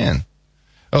I'm saying.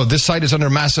 Oh, this site is under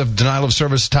massive denial of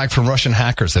service attack from Russian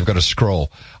hackers. They've got to scroll.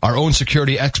 Our own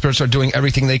security experts are doing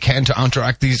everything they can to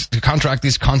counteract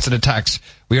these constant attacks.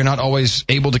 We are not always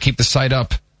able to keep the site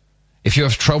up. If you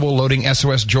have trouble loading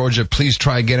SOS Georgia, please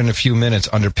try again in a few minutes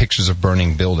under pictures of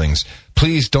burning buildings.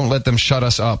 Please don't let them shut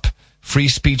us up. Free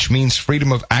speech means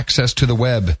freedom of access to the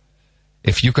web.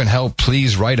 If you can help,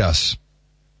 please write us.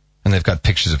 And they've got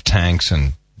pictures of tanks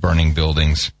and burning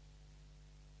buildings.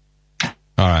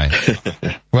 All right.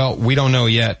 Well, we don't know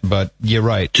yet, but you're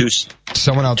right.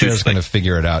 Someone out there is going to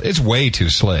figure it out. It's way too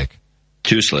slick.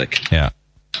 Too slick. Yeah.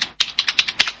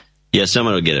 Yeah,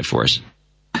 someone will get it for us.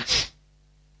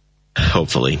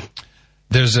 Hopefully.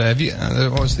 There's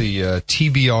what was the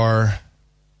TBR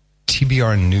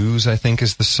News, I think,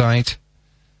 is the site.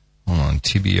 Hold on,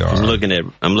 TBR.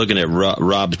 I'm looking at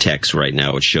Robtex right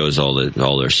now, which shows all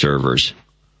their servers.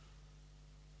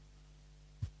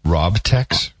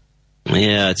 Robtex?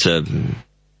 Yeah, it's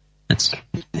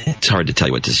hard to tell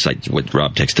you what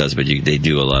Robtex does, but they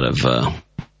do a lot of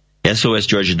SOS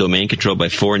Georgia domain controlled by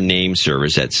 4 name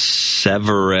servers at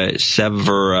Severa.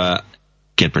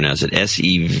 Can't pronounce it.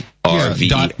 SERVE.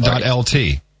 .lt.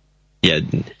 Yeah,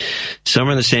 some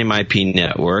are in the same IP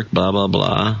network. Blah blah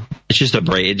blah. It's just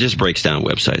it just breaks down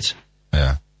websites.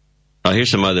 Yeah. Oh, here's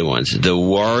some other ones. The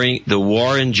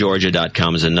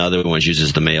WarrenGeorgia.com is another one which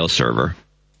uses the mail server.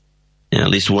 And at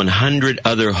least 100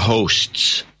 other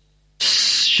hosts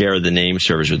share the name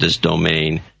servers with this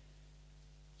domain.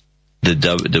 The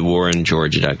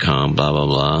WarrenGeorgia.com, blah blah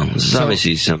blah. This is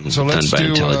obviously something done by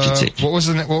intelligence. What was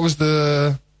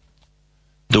the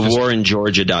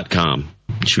WarrenGeorgia.com.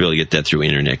 You should be able to get that through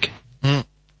internet.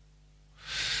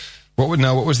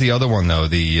 What was the other one though?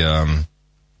 The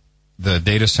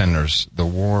data centers. The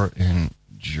War in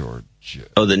Georgia.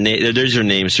 Oh, there's your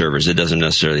name servers. It doesn't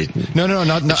necessarily. No.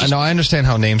 I understand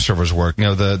how name servers work. You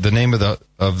know, the name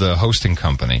of the hosting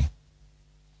company.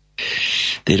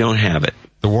 They don't have it.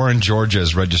 The Warren Georgia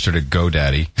is registered at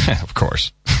GoDaddy, of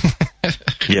course.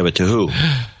 Yeah, but to who?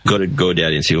 Go to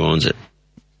GoDaddy and see who owns it.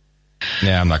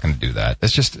 Yeah, I'm not going to do that.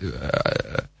 That's just...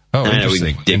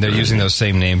 interesting. And they're using those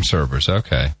same name servers.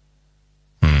 Okay.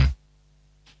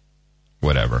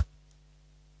 Whatever.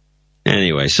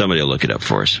 Anyway, somebody will look it up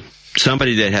for us.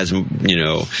 Somebody that has,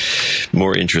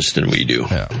 more interest than we do.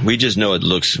 Yeah. We just know it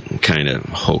looks kind of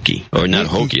hokey. Or not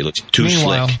hokey, it looks too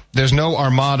Meanwhile, slick. There's no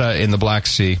armada in the Black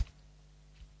Sea.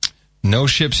 No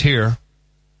ships here.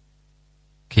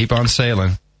 Keep on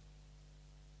sailing.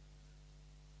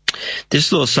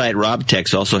 This little site,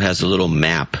 Robtex, also has a little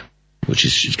map, which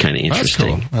is kind of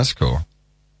interesting. That's cool.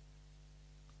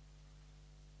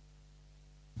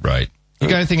 Right. You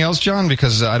got anything else, John?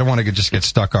 Because I don't want to just get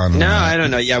stuck on... No, I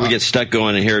don't know. Yeah, we get stuck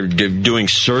going in here doing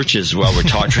searches while we're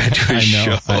trying to do a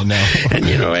show. I know. And,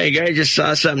 hey, I just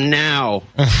saw something now.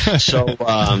 So,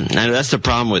 I know that's the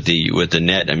problem with the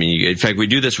net. I mean, in fact, we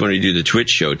do this when we do the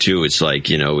Twitch show, too. It's like,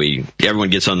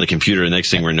 everyone gets on the computer, and the next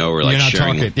thing we know, we're like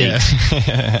sharing... You're not talking,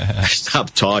 yeah.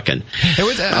 Stop talking. It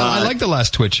was, I liked the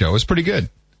last Twitch show. It was pretty good.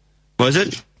 Was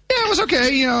it? Yeah, it was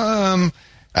okay.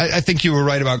 I think you were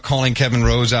right about calling Kevin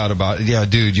Rose out about, yeah,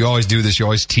 dude, you always do this. You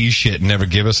always tease shit and never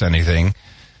give us anything.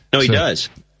 No, he does.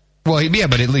 Well, yeah,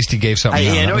 but at least he gave something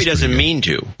out. I know he doesn't mean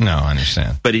to. No, I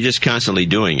understand. But he's just constantly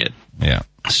doing it. Yeah.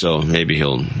 So maybe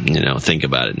he'll, think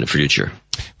about it in the future.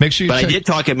 Make sure you I did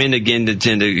talk him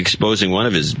into exposing one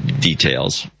of his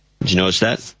details. Did you notice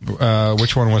that?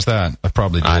 Which one was that? I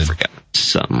probably did. I forgot.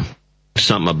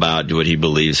 Something about what he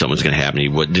believes something's going to happen. He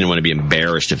didn't want to be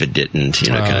embarrassed if it didn't,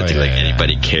 kind of thing,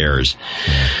 anybody cares.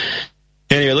 Yeah.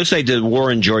 Anyway, it looks like the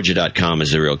warrengeorgia.com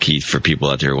is the real key for people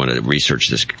out there who want to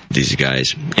research these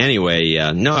guys. Anyway,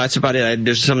 no, that's about it.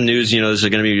 There's some news, there's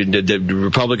going to be, the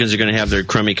Republicans are going to have their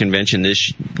crummy convention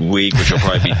this week, which will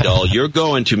probably be dull. You're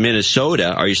going to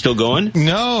Minnesota. Are you still going?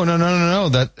 No.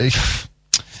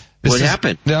 What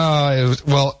happened?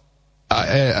 No,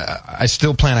 I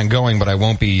still plan on going, but I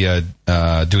won't be doing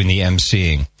the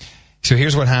emceeing. So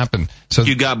here's what happened. So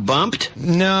you got bumped?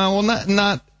 No, well,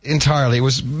 not entirely. It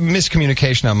was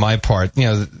miscommunication on my part.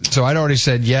 So I'd already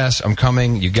said, yes, I'm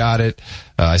coming. You got it.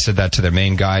 I said that to their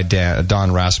main guy,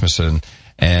 Don Rasmussen.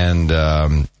 And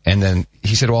then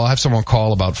he said, well, I'll have someone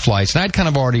call about flights. And I'd kind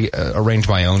of already arranged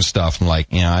my own stuff. I'm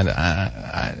like,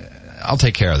 I'll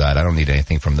take care of that. I don't need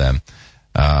anything from them.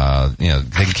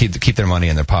 They can keep their money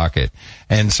in their pocket.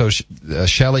 And so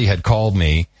Shelley had called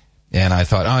me, and I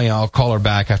thought, I'll call her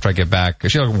back after I get back.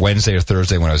 She was Wednesday or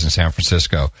Thursday when I was in San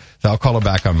Francisco. So I'll call her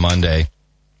back on Monday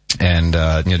and,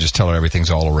 just tell her everything's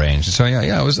all arranged. And so,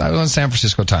 I was on San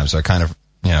Francisco time, so I kind of,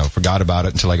 forgot about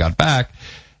it until I got back.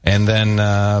 And then,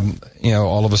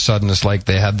 all of a sudden it's like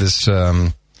they had this,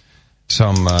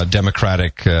 some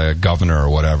Democratic governor or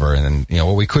whatever, and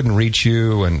we couldn't reach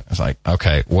you, and I was like,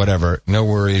 okay, whatever, no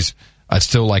worries. I'd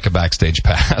still like a backstage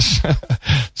pass.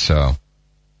 So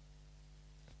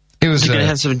it was. You're gonna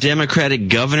have some Democratic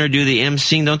governor do the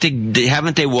emceeing,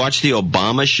 haven't they watched the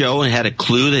Obama show and had a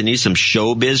clue they need some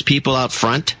showbiz people out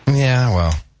front? Yeah,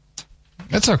 well,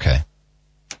 that's okay.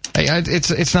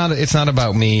 It's not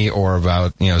about me or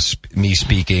about me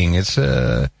speaking. It's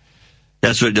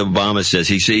That's what Obama says.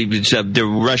 He said,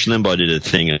 Rush Limbaugh did a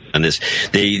thing on this.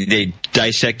 They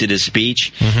dissected his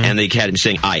speech, and they had him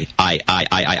saying, I.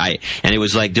 And it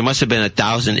was like, there must have been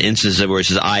 1,000 instances where he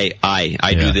says,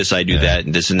 I do this, I do that,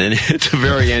 and this. And then at the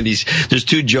very end, there's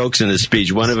two jokes in his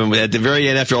speech. One of them, at the very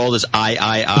end, after all this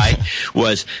I,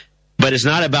 was, but it's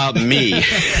not about me.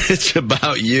 It's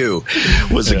about you,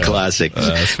 was a classic,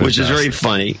 which is very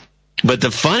funny. But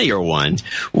the funnier one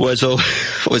was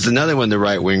another one the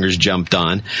right-wingers jumped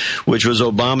on, which was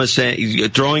Obama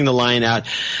throwing the line out,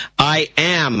 I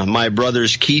am my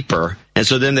brother's keeper. And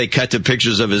so then they cut to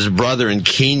pictures of his brother in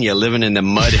Kenya living in the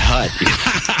mud hut.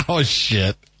 Oh,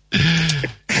 shit.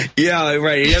 Yeah,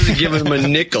 right. He hasn't given him a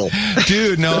nickel.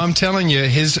 Dude, no, I'm telling you,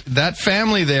 that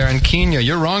family there in Kenya,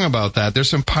 you're wrong about that. There's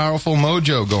some powerful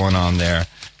mojo going on there.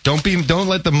 Don't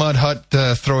let the mud hut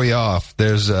throw you off.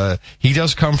 He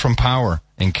does come from power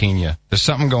in Kenya. There's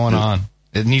something going on.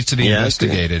 It needs to be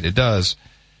investigated. It does.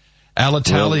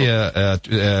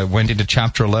 Alitalia went into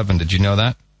Chapter 11. Did you know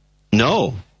that?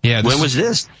 No. Yeah. When was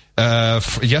this?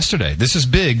 Yesterday. This is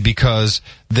big because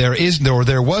there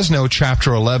was no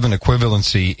Chapter 11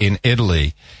 equivalency in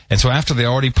Italy. And so after they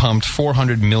already pumped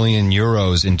 400 million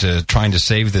euros into trying to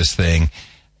save this thing,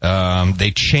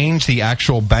 they changed the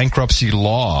actual bankruptcy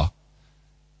law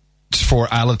for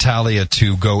Alitalia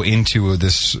to go into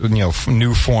this,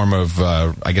 new form of,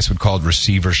 I guess we'd call it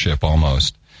receivership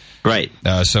almost. Right.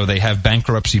 So they have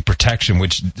bankruptcy protection,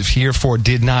 which heretofore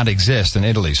did not exist in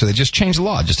Italy. So they just changed the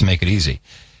law just to make it easy.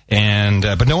 And,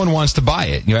 but no one wants to buy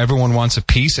it. Everyone wants a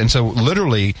piece. And so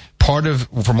literally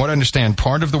from what I understand,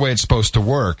 part of the way it's supposed to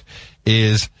work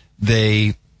is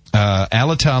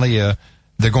Alitalia,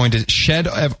 they're going to shed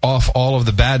off all of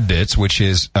the bad bits, which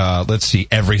is,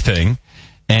 everything,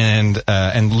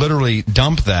 and literally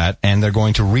dump that, and they're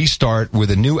going to restart with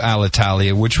a new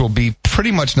Alitalia, which will be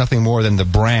pretty much nothing more than the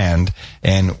brand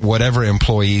and whatever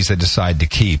employees they decide to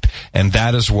keep. And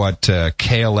that is what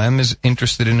KLM is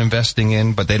interested in investing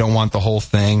in, but they don't want the whole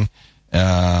thing.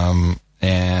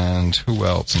 And who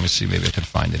else? Let me see, maybe I could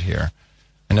find it here.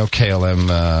 I know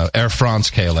KLM, Air France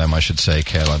KLM, I should say.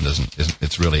 KLM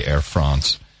it's really Air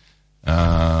France.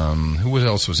 Who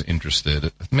else was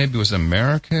interested? Maybe it was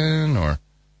American or...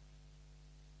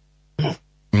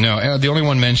 No, the only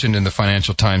one mentioned in the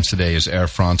Financial Times today is Air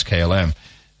France KLM.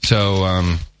 So,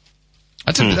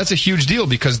 that's a huge deal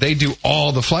because they do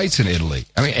all the flights in Italy.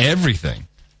 I mean, everything.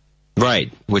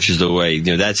 Right, which is the way,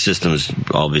 that system is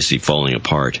obviously falling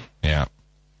apart. Yeah.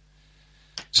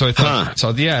 So I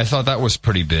thought that was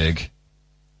pretty big.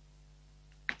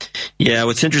 Yeah,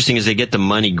 what's interesting is they get the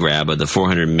money grab of the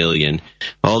 $400 million.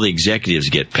 All the executives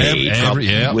get paid.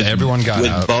 Everyone got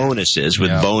with out. bonuses,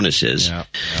 and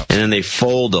then they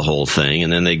fold the whole thing,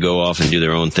 and then they go off and do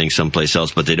their own thing someplace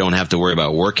else, but they don't have to worry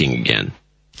about working again.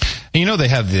 And you know they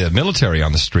have the military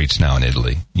on the streets now in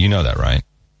Italy. You know that, right?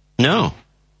 No.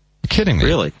 You're kidding me.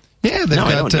 Really? Yeah, they've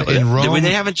got in Rome.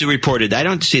 They haven't reported. I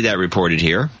don't see that reported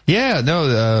here. Yeah,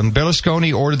 no.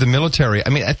 Berlusconi ordered the military. I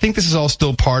mean, I think this is all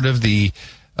still part of the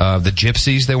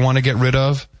gypsies they want to get rid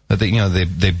of. That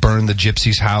they burn the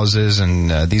gypsies' houses,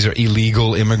 and these are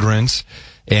illegal immigrants.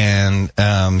 And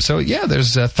so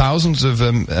there's thousands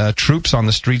of troops on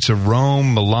the streets of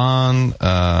Rome, Milan,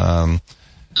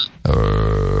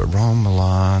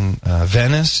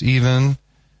 Venice, even.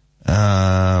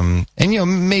 And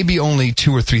maybe only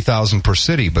 2,000 or 3,000 per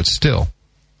city, but still.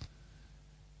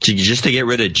 Just to get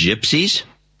rid of gypsies?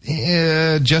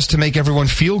 Just to make everyone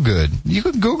feel good. You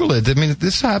could Google it. I mean,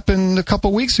 this happened a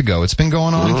couple weeks ago. It's been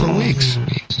going on for weeks.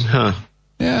 Huh.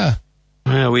 Yeah.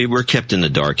 Well, we're kept in the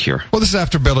dark here. Well, this is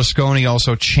after Berlusconi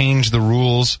also changed the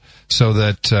rules so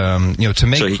that, to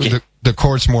make the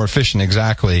courts more efficient,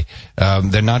 exactly.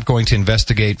 They're not going to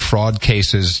investigate fraud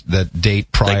cases that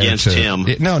date prior against to him.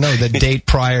 That date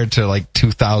prior to like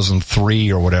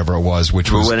 2003 or whatever it was,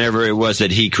 which was whenever it was that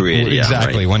he created.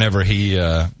 Exactly, whenever he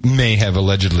may have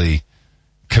allegedly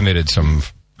committed some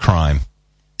crime.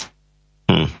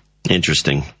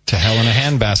 Interesting. To hell in a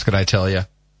handbasket, I tell you.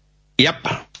 Yep.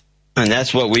 And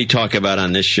that's what we talk about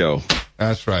on this show.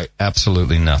 That's right.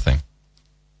 Absolutely nothing.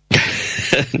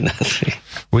 Nothing.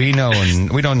 We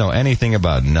don't know anything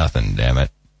about nothing, damn it.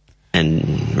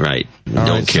 And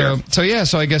don't care. So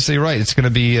I guess you're right. It's going to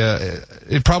be.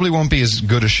 It probably won't be as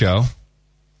good a show.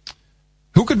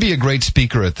 Who could be a great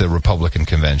speaker at the Republican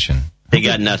convention? They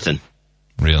got nothing.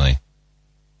 Really?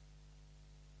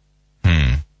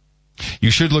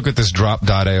 You should look at this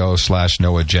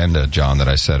drop.io/no agenda, John, that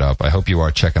I set up. I hope you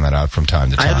are checking that out from time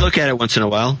to time. I look at it once in a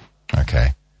while.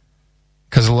 Okay.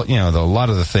 Because, a lot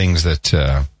of the things that,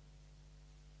 a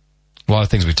lot of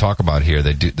things we talk about here,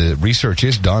 the research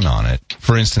is done on it.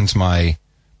 For instance, my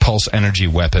pulse energy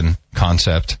weapon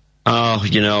concept. Oh,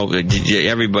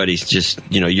 everybody's just,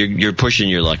 you're pushing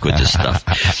your luck with this stuff.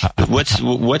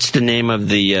 What's the name of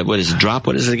the, what is it, Drop?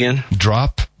 What is it again?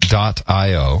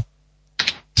 Drop.io/no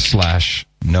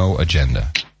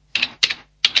agenda.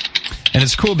 And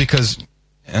it's cool because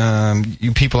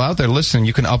you people out there listening,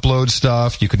 you can upload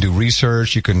stuff, you can do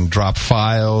research, you can drop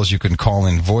files, you can call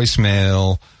in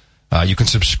voicemail, you can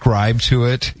subscribe to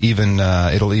it. Even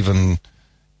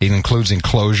it includes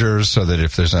enclosures so that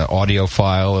if there's an audio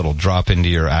file, it'll drop into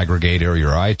your aggregator or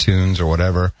your iTunes or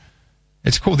whatever.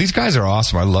 It's cool. These guys are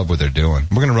awesome. I love what they're doing.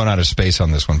 We're going to run out of space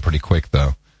on this one pretty quick,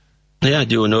 though. Yeah,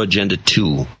 do a No Agenda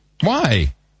 2.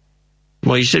 Why?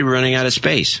 Well, you said we're running out of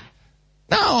space.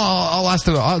 No, I'll ask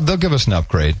them. They'll give us an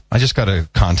upgrade. I just got to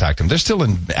contact them. They're still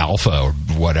in alpha or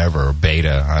whatever, or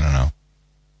beta. I don't know.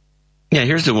 Yeah,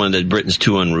 here's the one that Britain's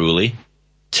too unruly.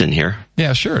 It's in here.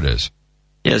 Yeah, sure it is.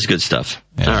 Yeah, it's good stuff.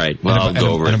 Yeah. All right. Well, I'll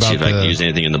go over it and see if I can use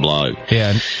anything in the blog. Yeah,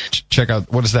 and check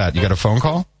out, what is that? You got a phone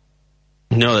call?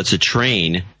 No, that's a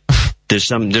train. There's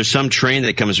some train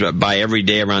that comes by every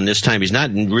day around this time. He's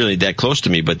not really that close to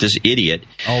me, but this idiot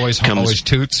always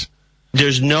toots.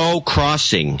 There's no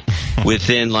crossing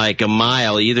within like a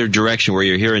mile either direction where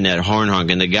you're hearing that horn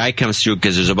honk. And the guy comes through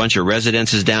because there's a bunch of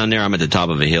residences down there. I'm at the top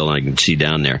of a hill and I can see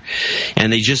down there.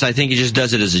 And I think he just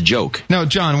does it as a joke. No,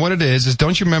 John, what it is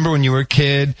don't you remember when you were a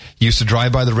kid, you used to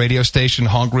drive by the radio station,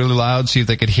 honk really loud, see if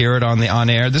they could hear it on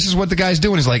air? This is what the guy's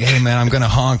doing. He's like, hey, man, I'm going to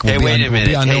honk. Hey, wait a minute. We'll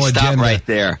be on No stop agenda. Right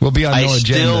there. We'll be on No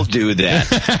agenda. I still do that.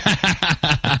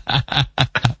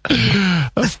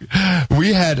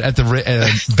 We had at the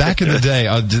back in the day.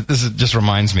 Just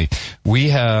reminds me.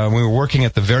 We were working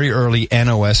at the very early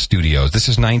NOS studios. This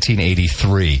is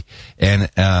 1983, and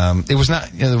it was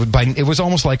not. It was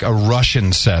almost like a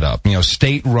Russian setup.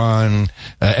 State run.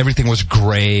 Everything was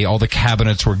gray. All the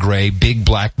cabinets were gray. Big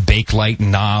black Bakelite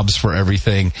knobs for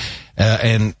everything.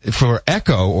 And for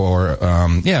echo or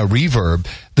reverb,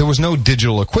 there was no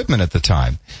digital equipment at the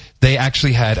time. They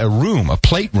actually had a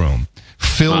plate room,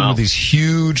 filled with these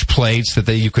huge plates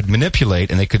that you could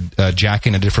manipulate, and they could jack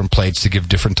into different plates to give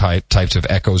different types of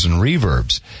echoes and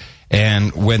reverbs.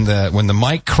 And when the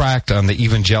mic cracked on the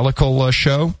Evangelical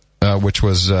show, which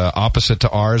was opposite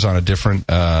to ours on a different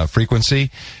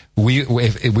frequency, we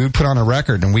would put on a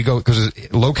record, and we go, because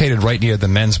it's located right near the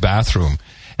men's bathroom.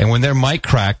 And when their mic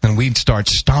cracked, then we'd start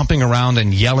stomping around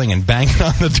and yelling and banging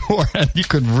on the door, and you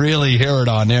could really hear it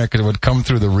on air because it would come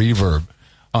through the reverb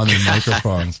on the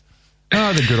microphones.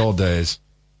 Oh, the good old days.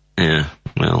 Yeah,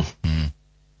 well.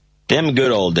 Them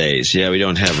good old days. Yeah, we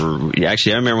don't have...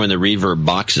 Actually, I remember when the Reverb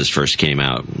boxes first came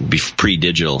out,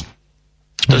 pre-digital.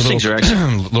 Those things are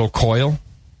actually... little coil?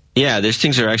 Yeah, those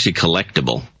things are actually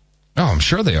collectible. Oh, I'm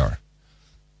sure they are.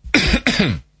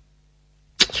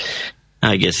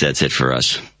 I guess that's it for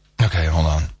us. Okay, hold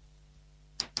on.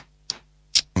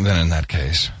 Then in that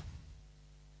case...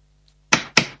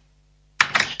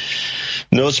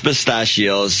 No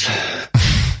pistachios.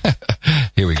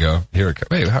 Here we go. Here it goes.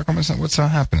 Wait, how come it's not... What's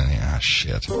not happening here? Ah,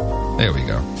 shit. There we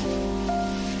go.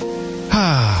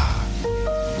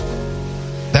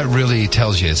 That really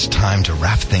tells you it's time to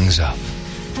wrap things up.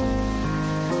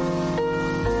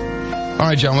 All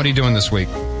right, John, what are you doing this week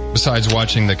besides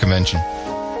watching the convention?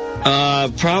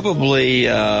 Probably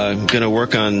going to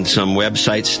work on some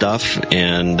website stuff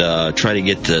and try to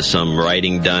get some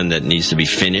writing done that needs to be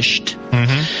finished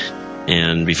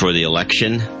and before the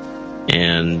election.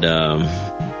 And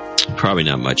probably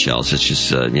not much else. It's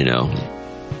just,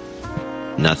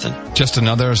 nothing. Just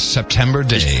another September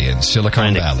day in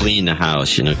Silicon Valley. Trying to clean the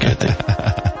house, kind of thing.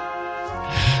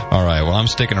 All right, well, I'm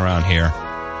sticking around here.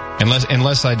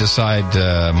 Unless I decide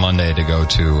Monday to go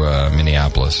to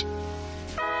Minneapolis.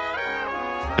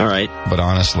 All right. But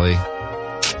honestly,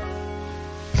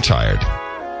 I'm tired.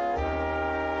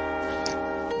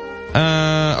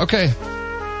 Okay.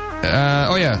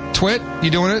 Oh, yeah. Twit, you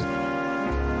doing it?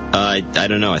 I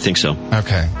don't know. I think so.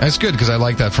 Okay. That's good, because I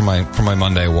like that for my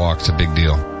Monday walk. It's a big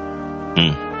deal.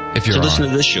 If you're listen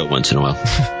to this show once in a while.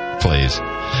 Please.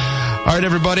 All right,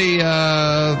 everybody.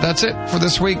 That's it for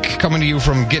this week. Coming to you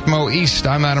from Gitmo East,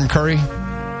 I'm Adam Curry.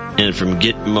 And from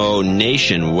Gitmo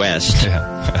Nation West,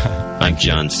 I'm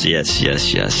John.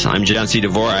 Yes. I'm John C.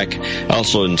 Dvorak,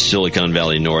 also in Silicon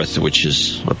Valley North, which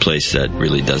is a place that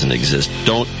really doesn't exist.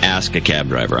 Don't ask a cab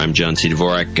driver. I'm John C.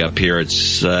 Dvorak up here.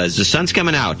 It's the sun's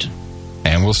coming out.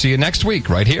 And we'll see you next week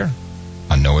right here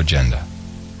on No Agenda.